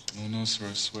boys. Oh, no, sir,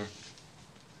 I swear.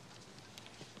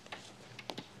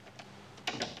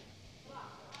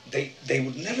 They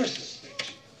would never suspect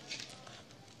you.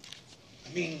 I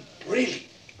mean, really.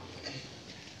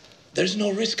 There's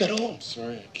no risk at all.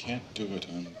 Sorry, I can't do it.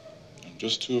 I'm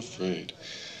just too afraid.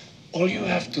 All you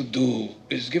have to do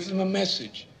is give them a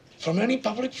message from any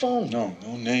public phone. No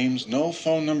names, no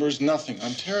phone numbers, nothing.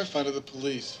 I'm terrified of the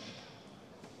police.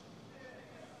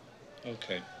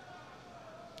 Okay.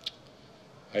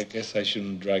 I guess I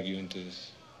shouldn't drag you into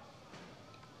this.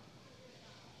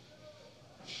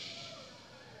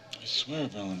 I swear,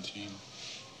 Valentine.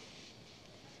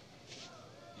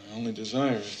 My only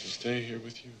desire is to stay here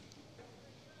with you.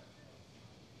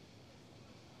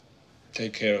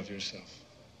 Take care of yourself.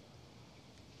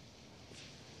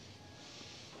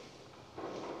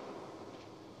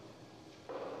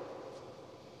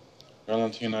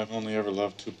 Valentine, I've only ever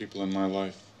loved two people in my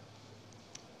life.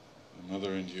 My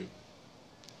mother and you.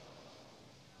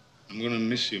 I'm gonna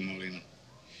miss you, Molina.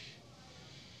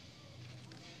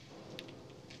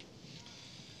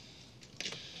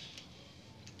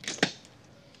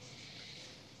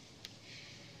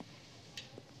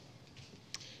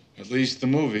 At least the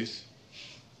movies.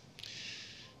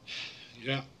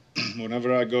 Yeah.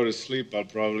 Whenever I go to sleep, I'll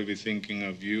probably be thinking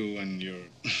of you and your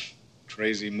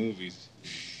crazy movies.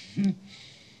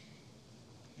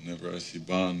 Whenever I see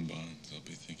bonbons, I'll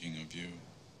be thinking of you.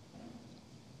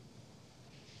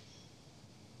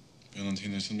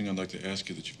 Valentine, there's something I'd like to ask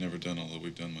you that you've never done, although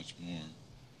we've done much more.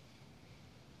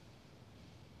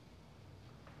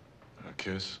 A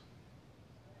kiss?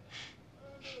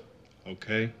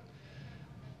 Okay.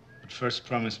 But first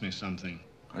promise me something.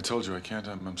 I told you I can't.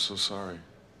 I'm so sorry.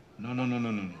 No.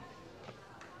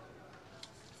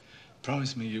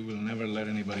 Promise me you will never let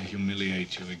anybody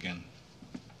humiliate you again.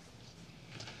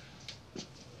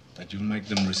 That you'll make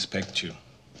them respect you.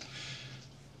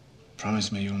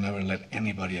 Promise me you'll never let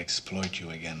anybody exploit you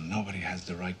again. Nobody has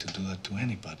the right to do that to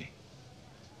anybody.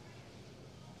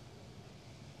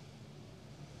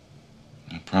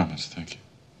 I promise, thank you.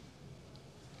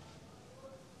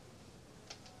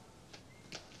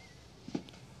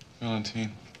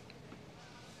 Valentine.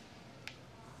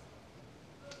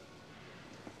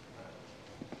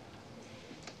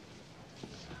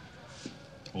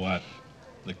 What?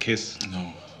 The kiss?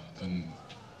 No, the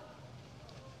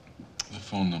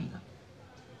phone number.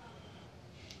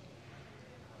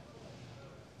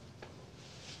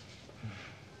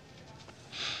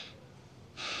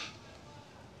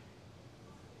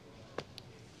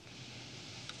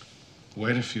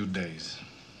 Wait a few days.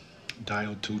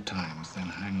 Dial 2 times, then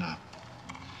hang up.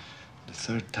 The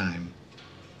third time,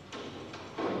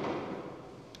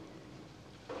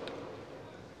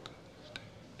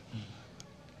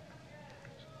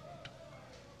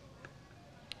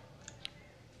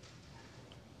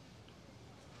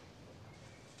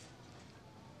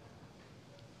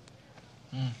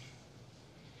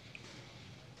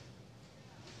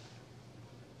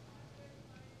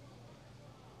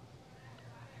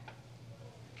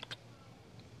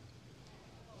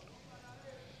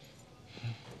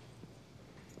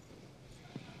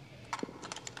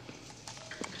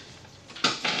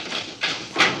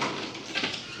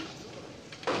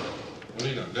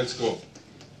 let's go.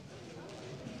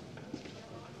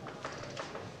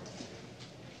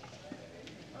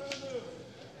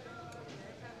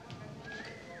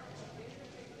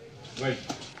 Wait.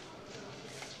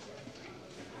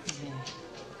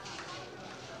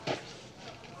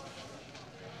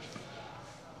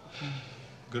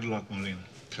 Good luck, Molina.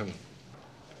 Come on.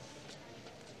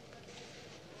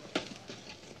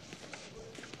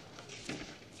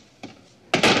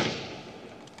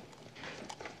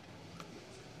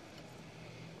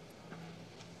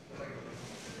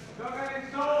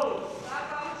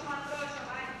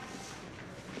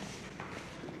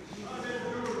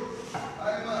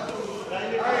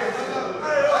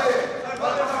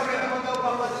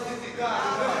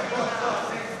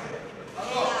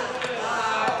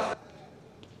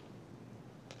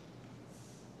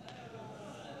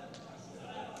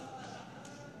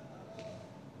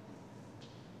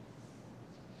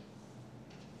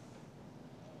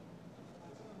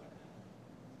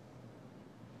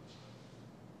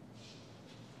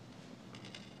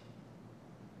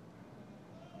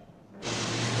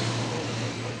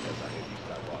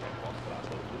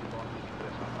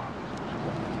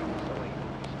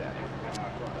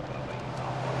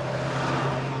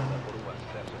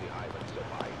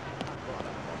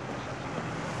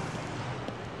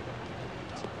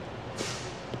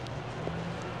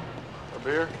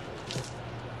 Beer?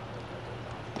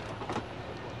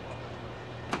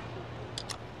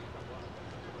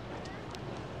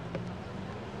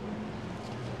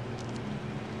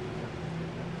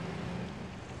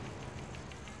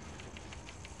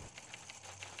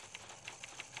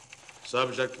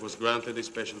 Subject was granted a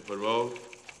special parole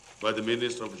by the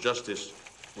Minister of Justice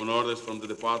on orders from the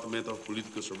Department of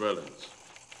Political Surveillance.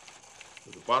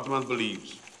 The department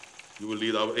believes you will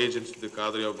lead our agents to the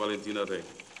cadre of Valentina Rey.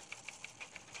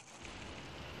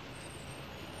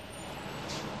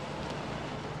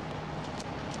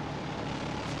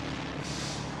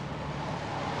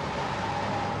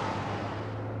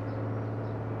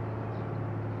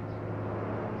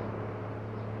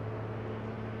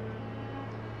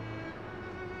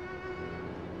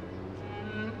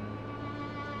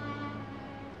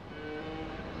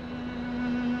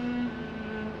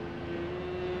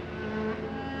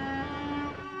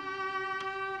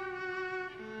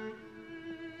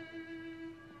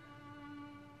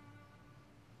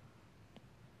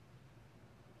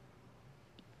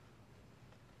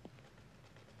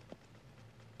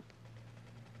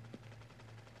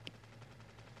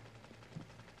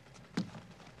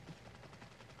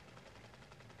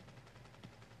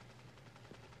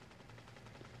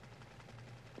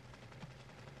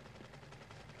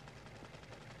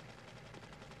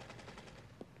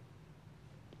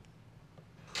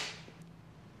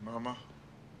 Mama?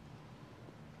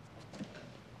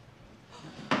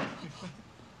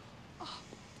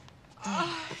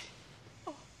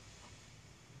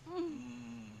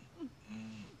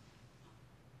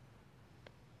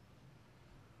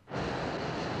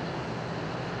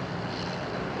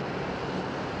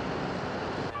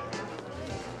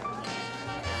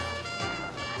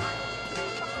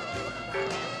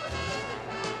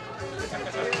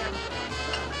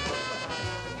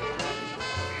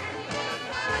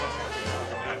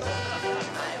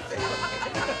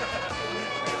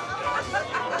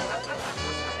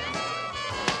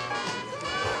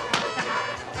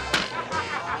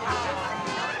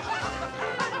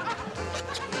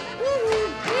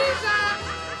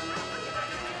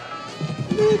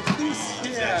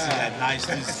 Nice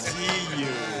to see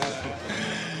you.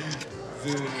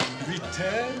 The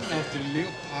return of the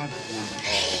leopard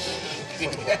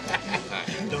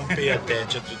one. Don't pay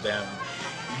attention to them.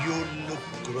 You look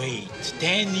great.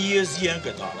 10 years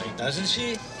younger, darling, doesn't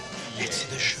she? Let's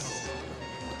see the show.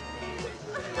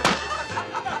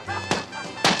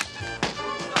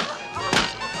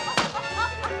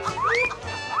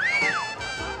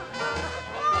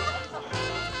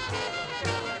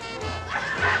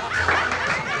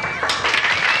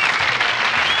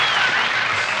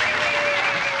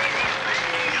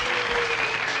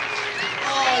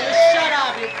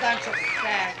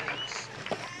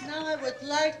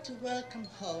 To welcome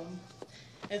home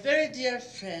a very dear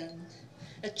friend,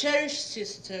 a cherished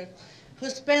sister, who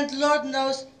spent Lord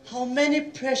knows how many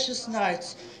precious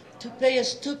nights to pay a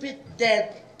stupid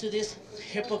debt to this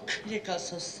hypocritical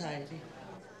society.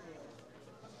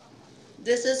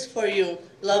 This is for you,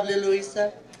 lovely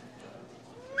Luisa.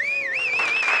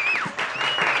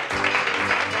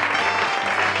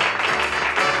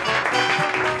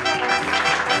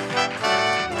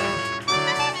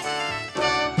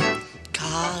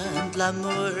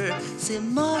 L'amour se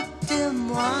moque de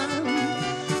moi,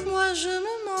 moi je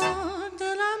me moque de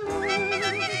l'amour.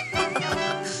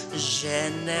 Je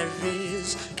ne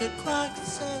risque que quoi que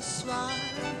ce soit,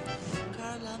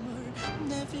 car l'amour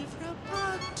ne vivra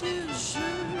pas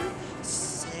toujours.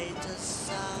 C'est de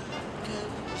ça que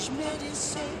je me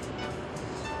disais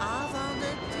avant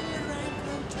de te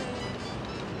rencontrer.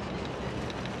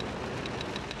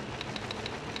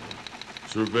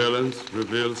 Surveillance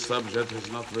reveals subject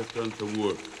has not returned to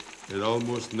work and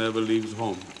almost never leaves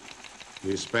home.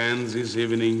 He spends his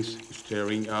evenings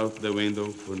staring out the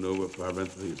window for no apparent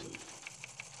reason.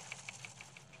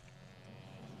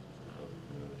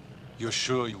 You're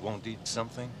sure you won't eat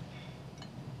something?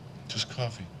 Just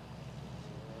coffee.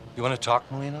 You want to talk,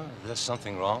 Melina? Is there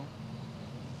something wrong?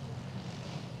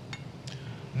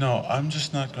 No, I'm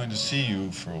just not going to see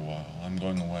you for a while. I'm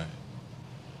going away.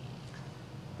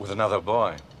 With another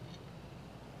boy?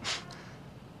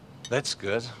 That's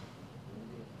good.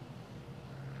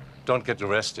 Don't get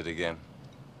arrested again.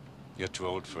 You're too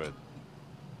old for it.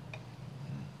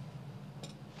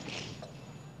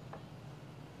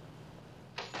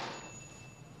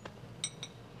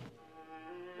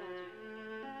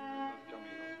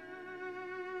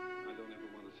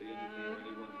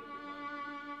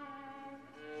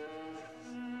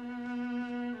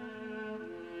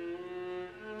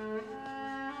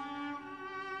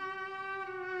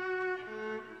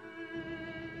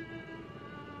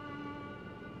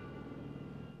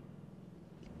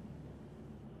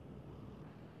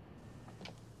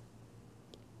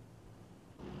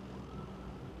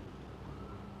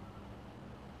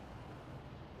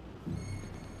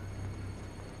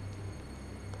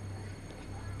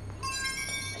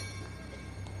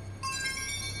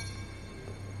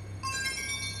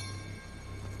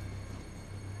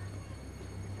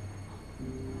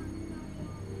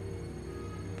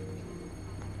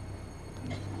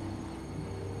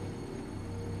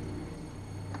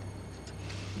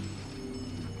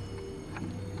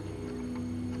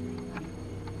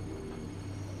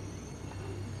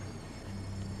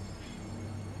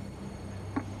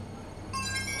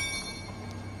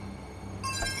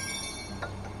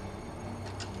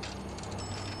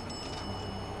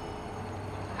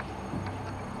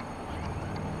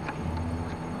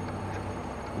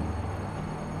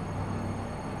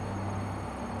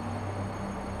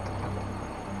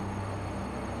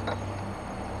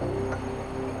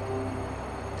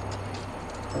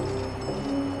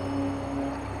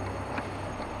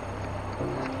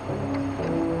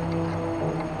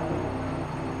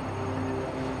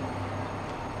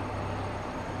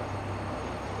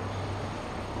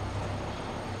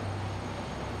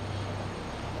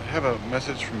 I have a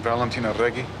message from Valentina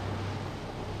Reggi.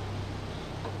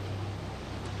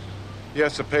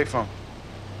 Yes, a payphone.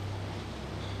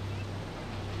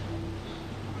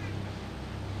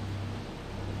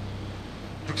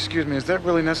 Excuse me, is that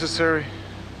really necessary?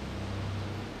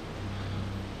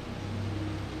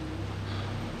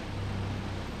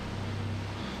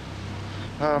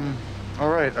 All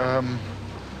right,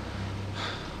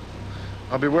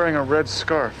 I'll be wearing a red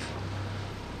scarf.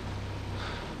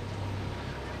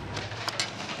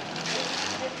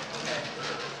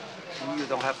 You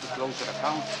don't have to close your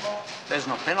account. There's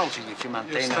no penalty if you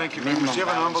maintain Yes, thank you very minimum much. Do you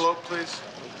have an balance. envelope, please?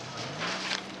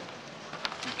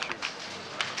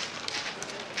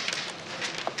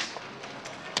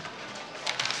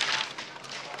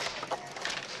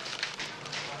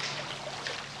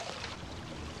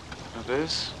 Now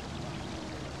this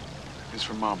is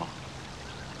for Mama.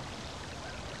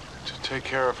 To take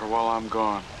care of her while I'm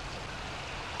gone.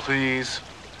 Please.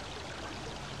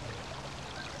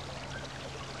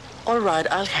 All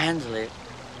right, I'll handle it.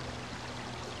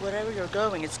 Wherever you're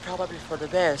going, it's probably for the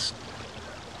best.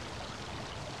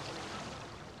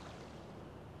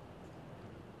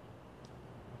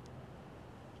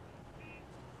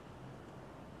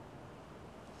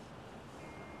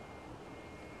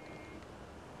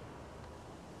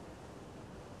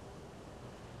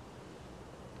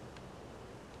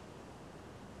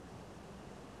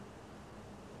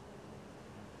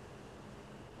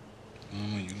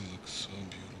 Mama, you look so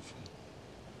beautiful.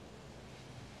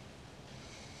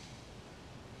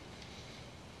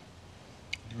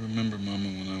 You remember, Mama,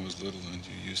 when I was little and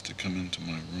you used to come into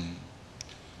my room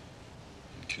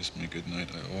and kiss me goodnight?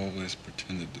 I always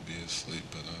pretended to be asleep,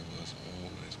 but I was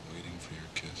always waiting for your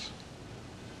kiss.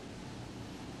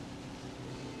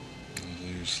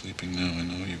 Although you're sleeping now, I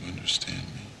know you understand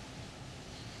me.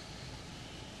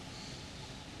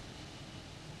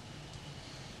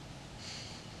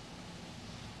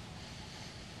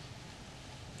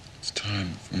 It's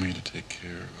time for me to take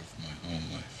care of my home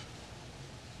life.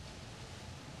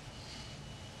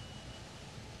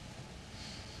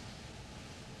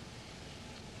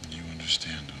 You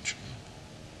understand, don't you?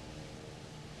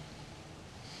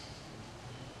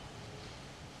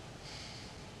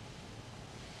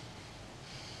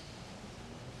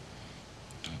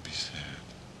 sad.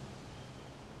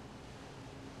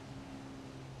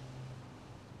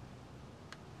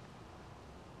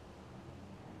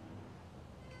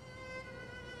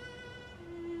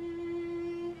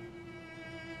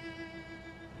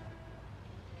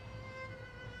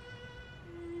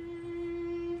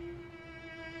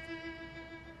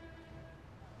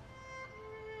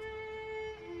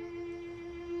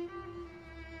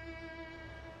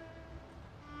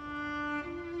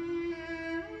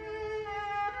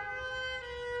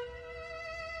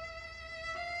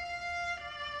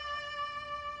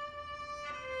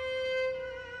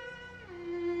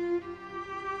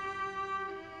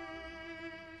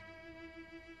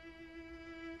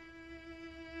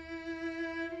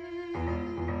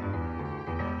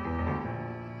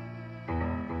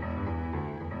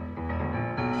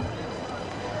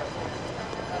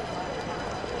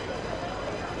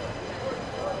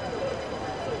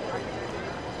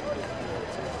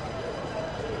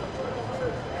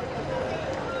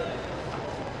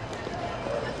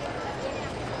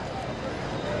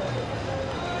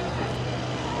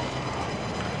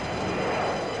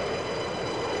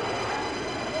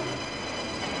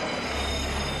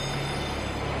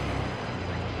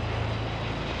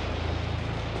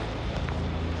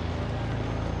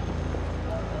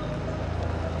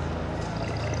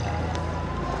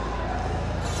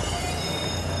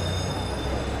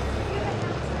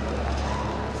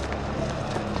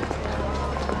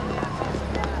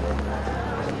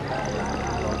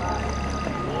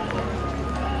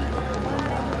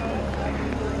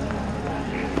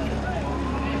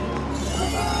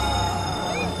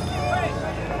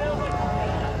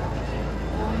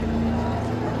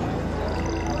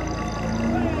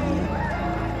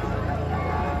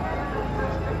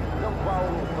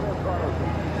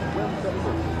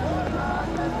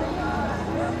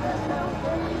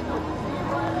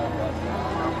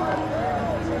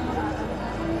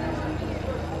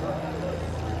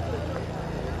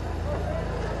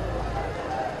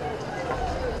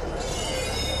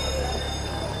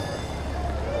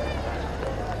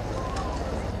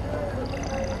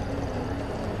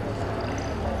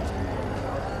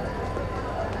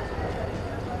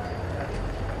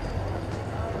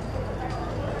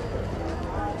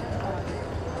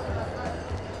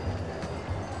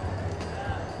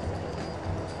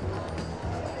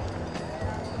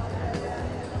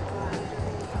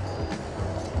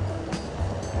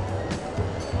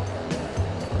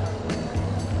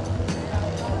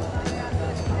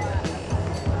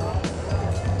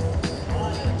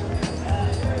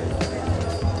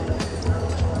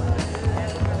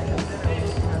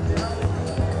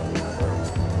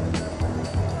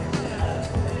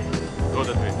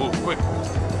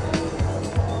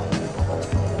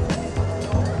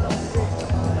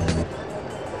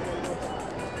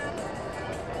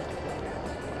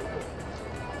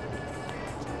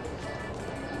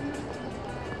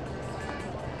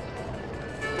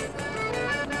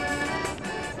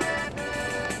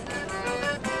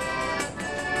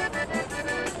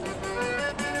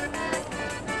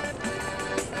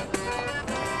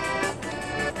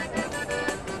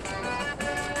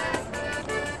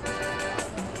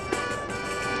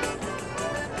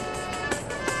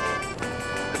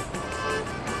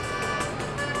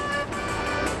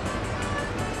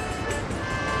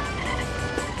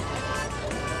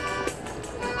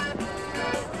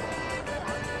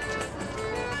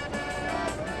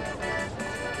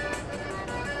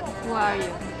 Who are you?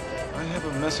 I have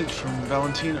a message from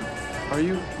Valentina. Are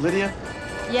you Lydia?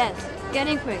 Yes. Get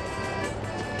in quick.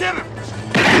 Get him!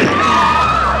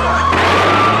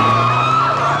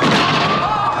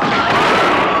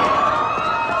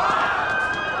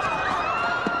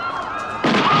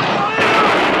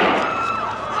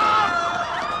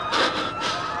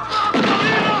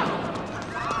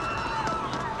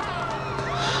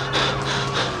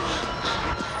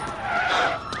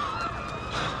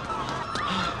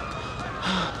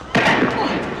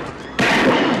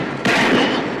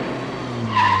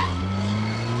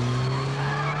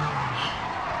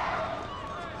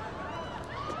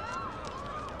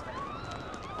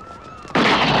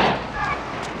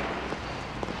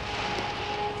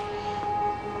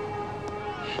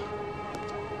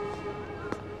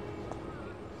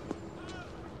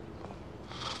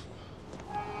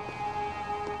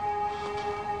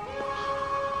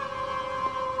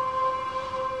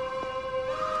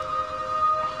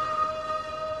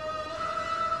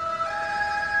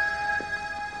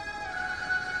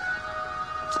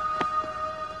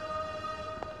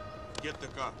 Get the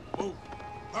car. Move.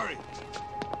 Hurry.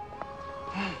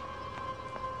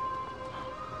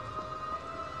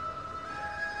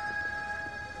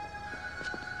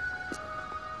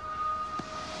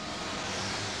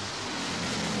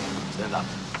 it up.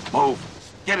 Move.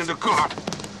 Get in the car.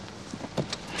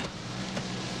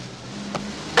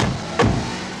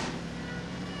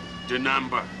 The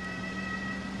number.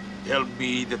 Tell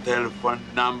me the telephone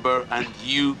number and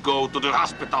you go to the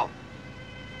hospital.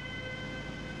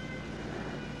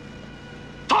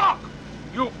 Talk!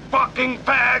 You fucking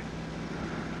fag!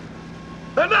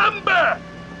 The number!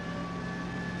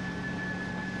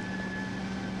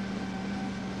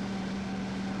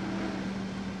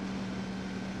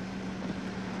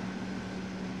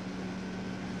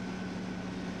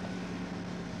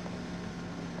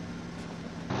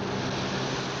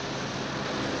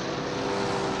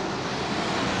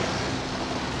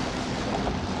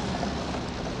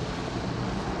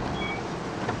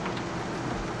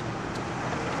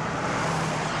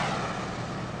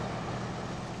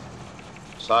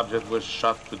 Subject was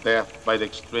shot to death by the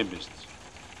extremists.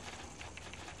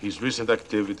 His recent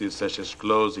activities, such as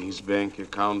closing his bank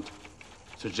account,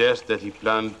 suggest that he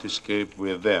planned to escape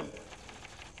with them.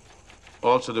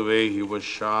 Also, the way he was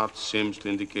shot seems to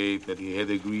indicate that he had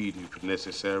agreed, if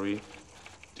necessary,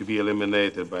 to be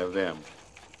eliminated by them.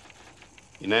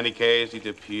 In any case, it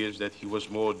appears that he was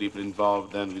more deeply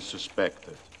involved than we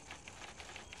suspected.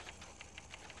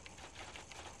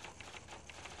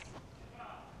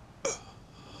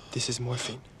 This is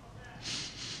morphine.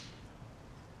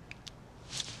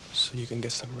 So you can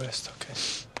get some rest, okay?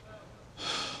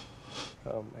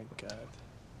 Oh my God.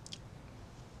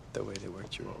 The way they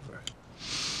worked you over.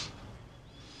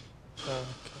 Oh,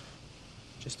 okay.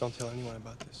 Just don't tell anyone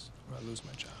about this, or I'll lose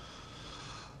my job.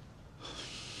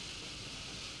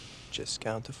 Just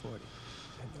count to 40,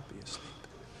 and you'll be asleep.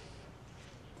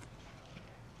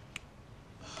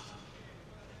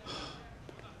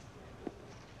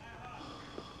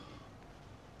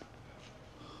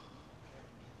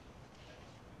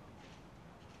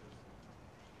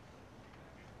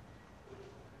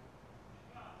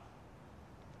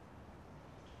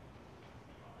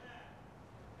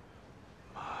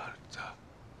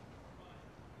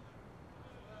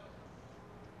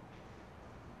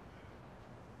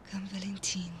 Come,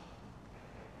 Valentine.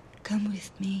 Come with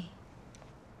me.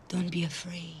 Don't be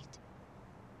afraid.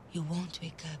 You won't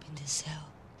wake up in the cell.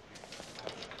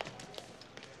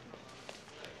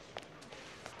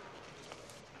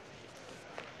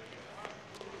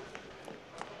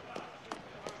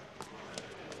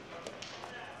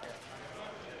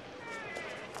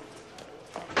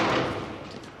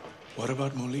 What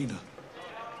about Molina?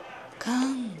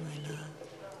 Come, my love.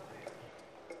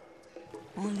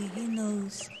 Only he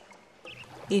knows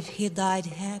if he died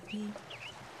happy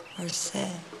or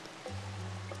sad.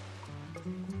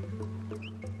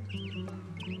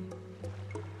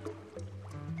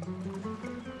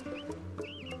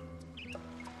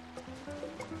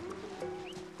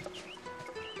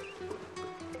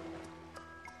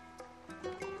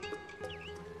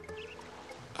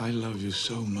 I love you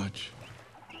so much.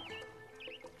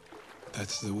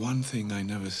 That's the one thing I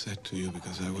never said to you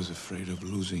because I was afraid of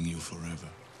losing you forever.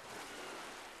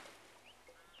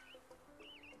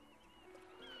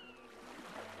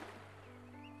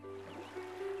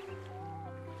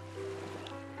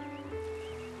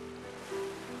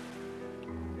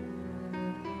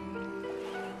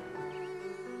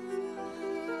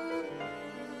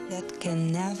 That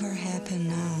can never happen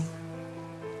now.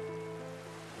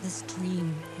 This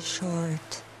dream is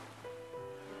short,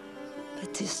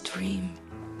 but this dream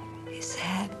is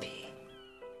happy.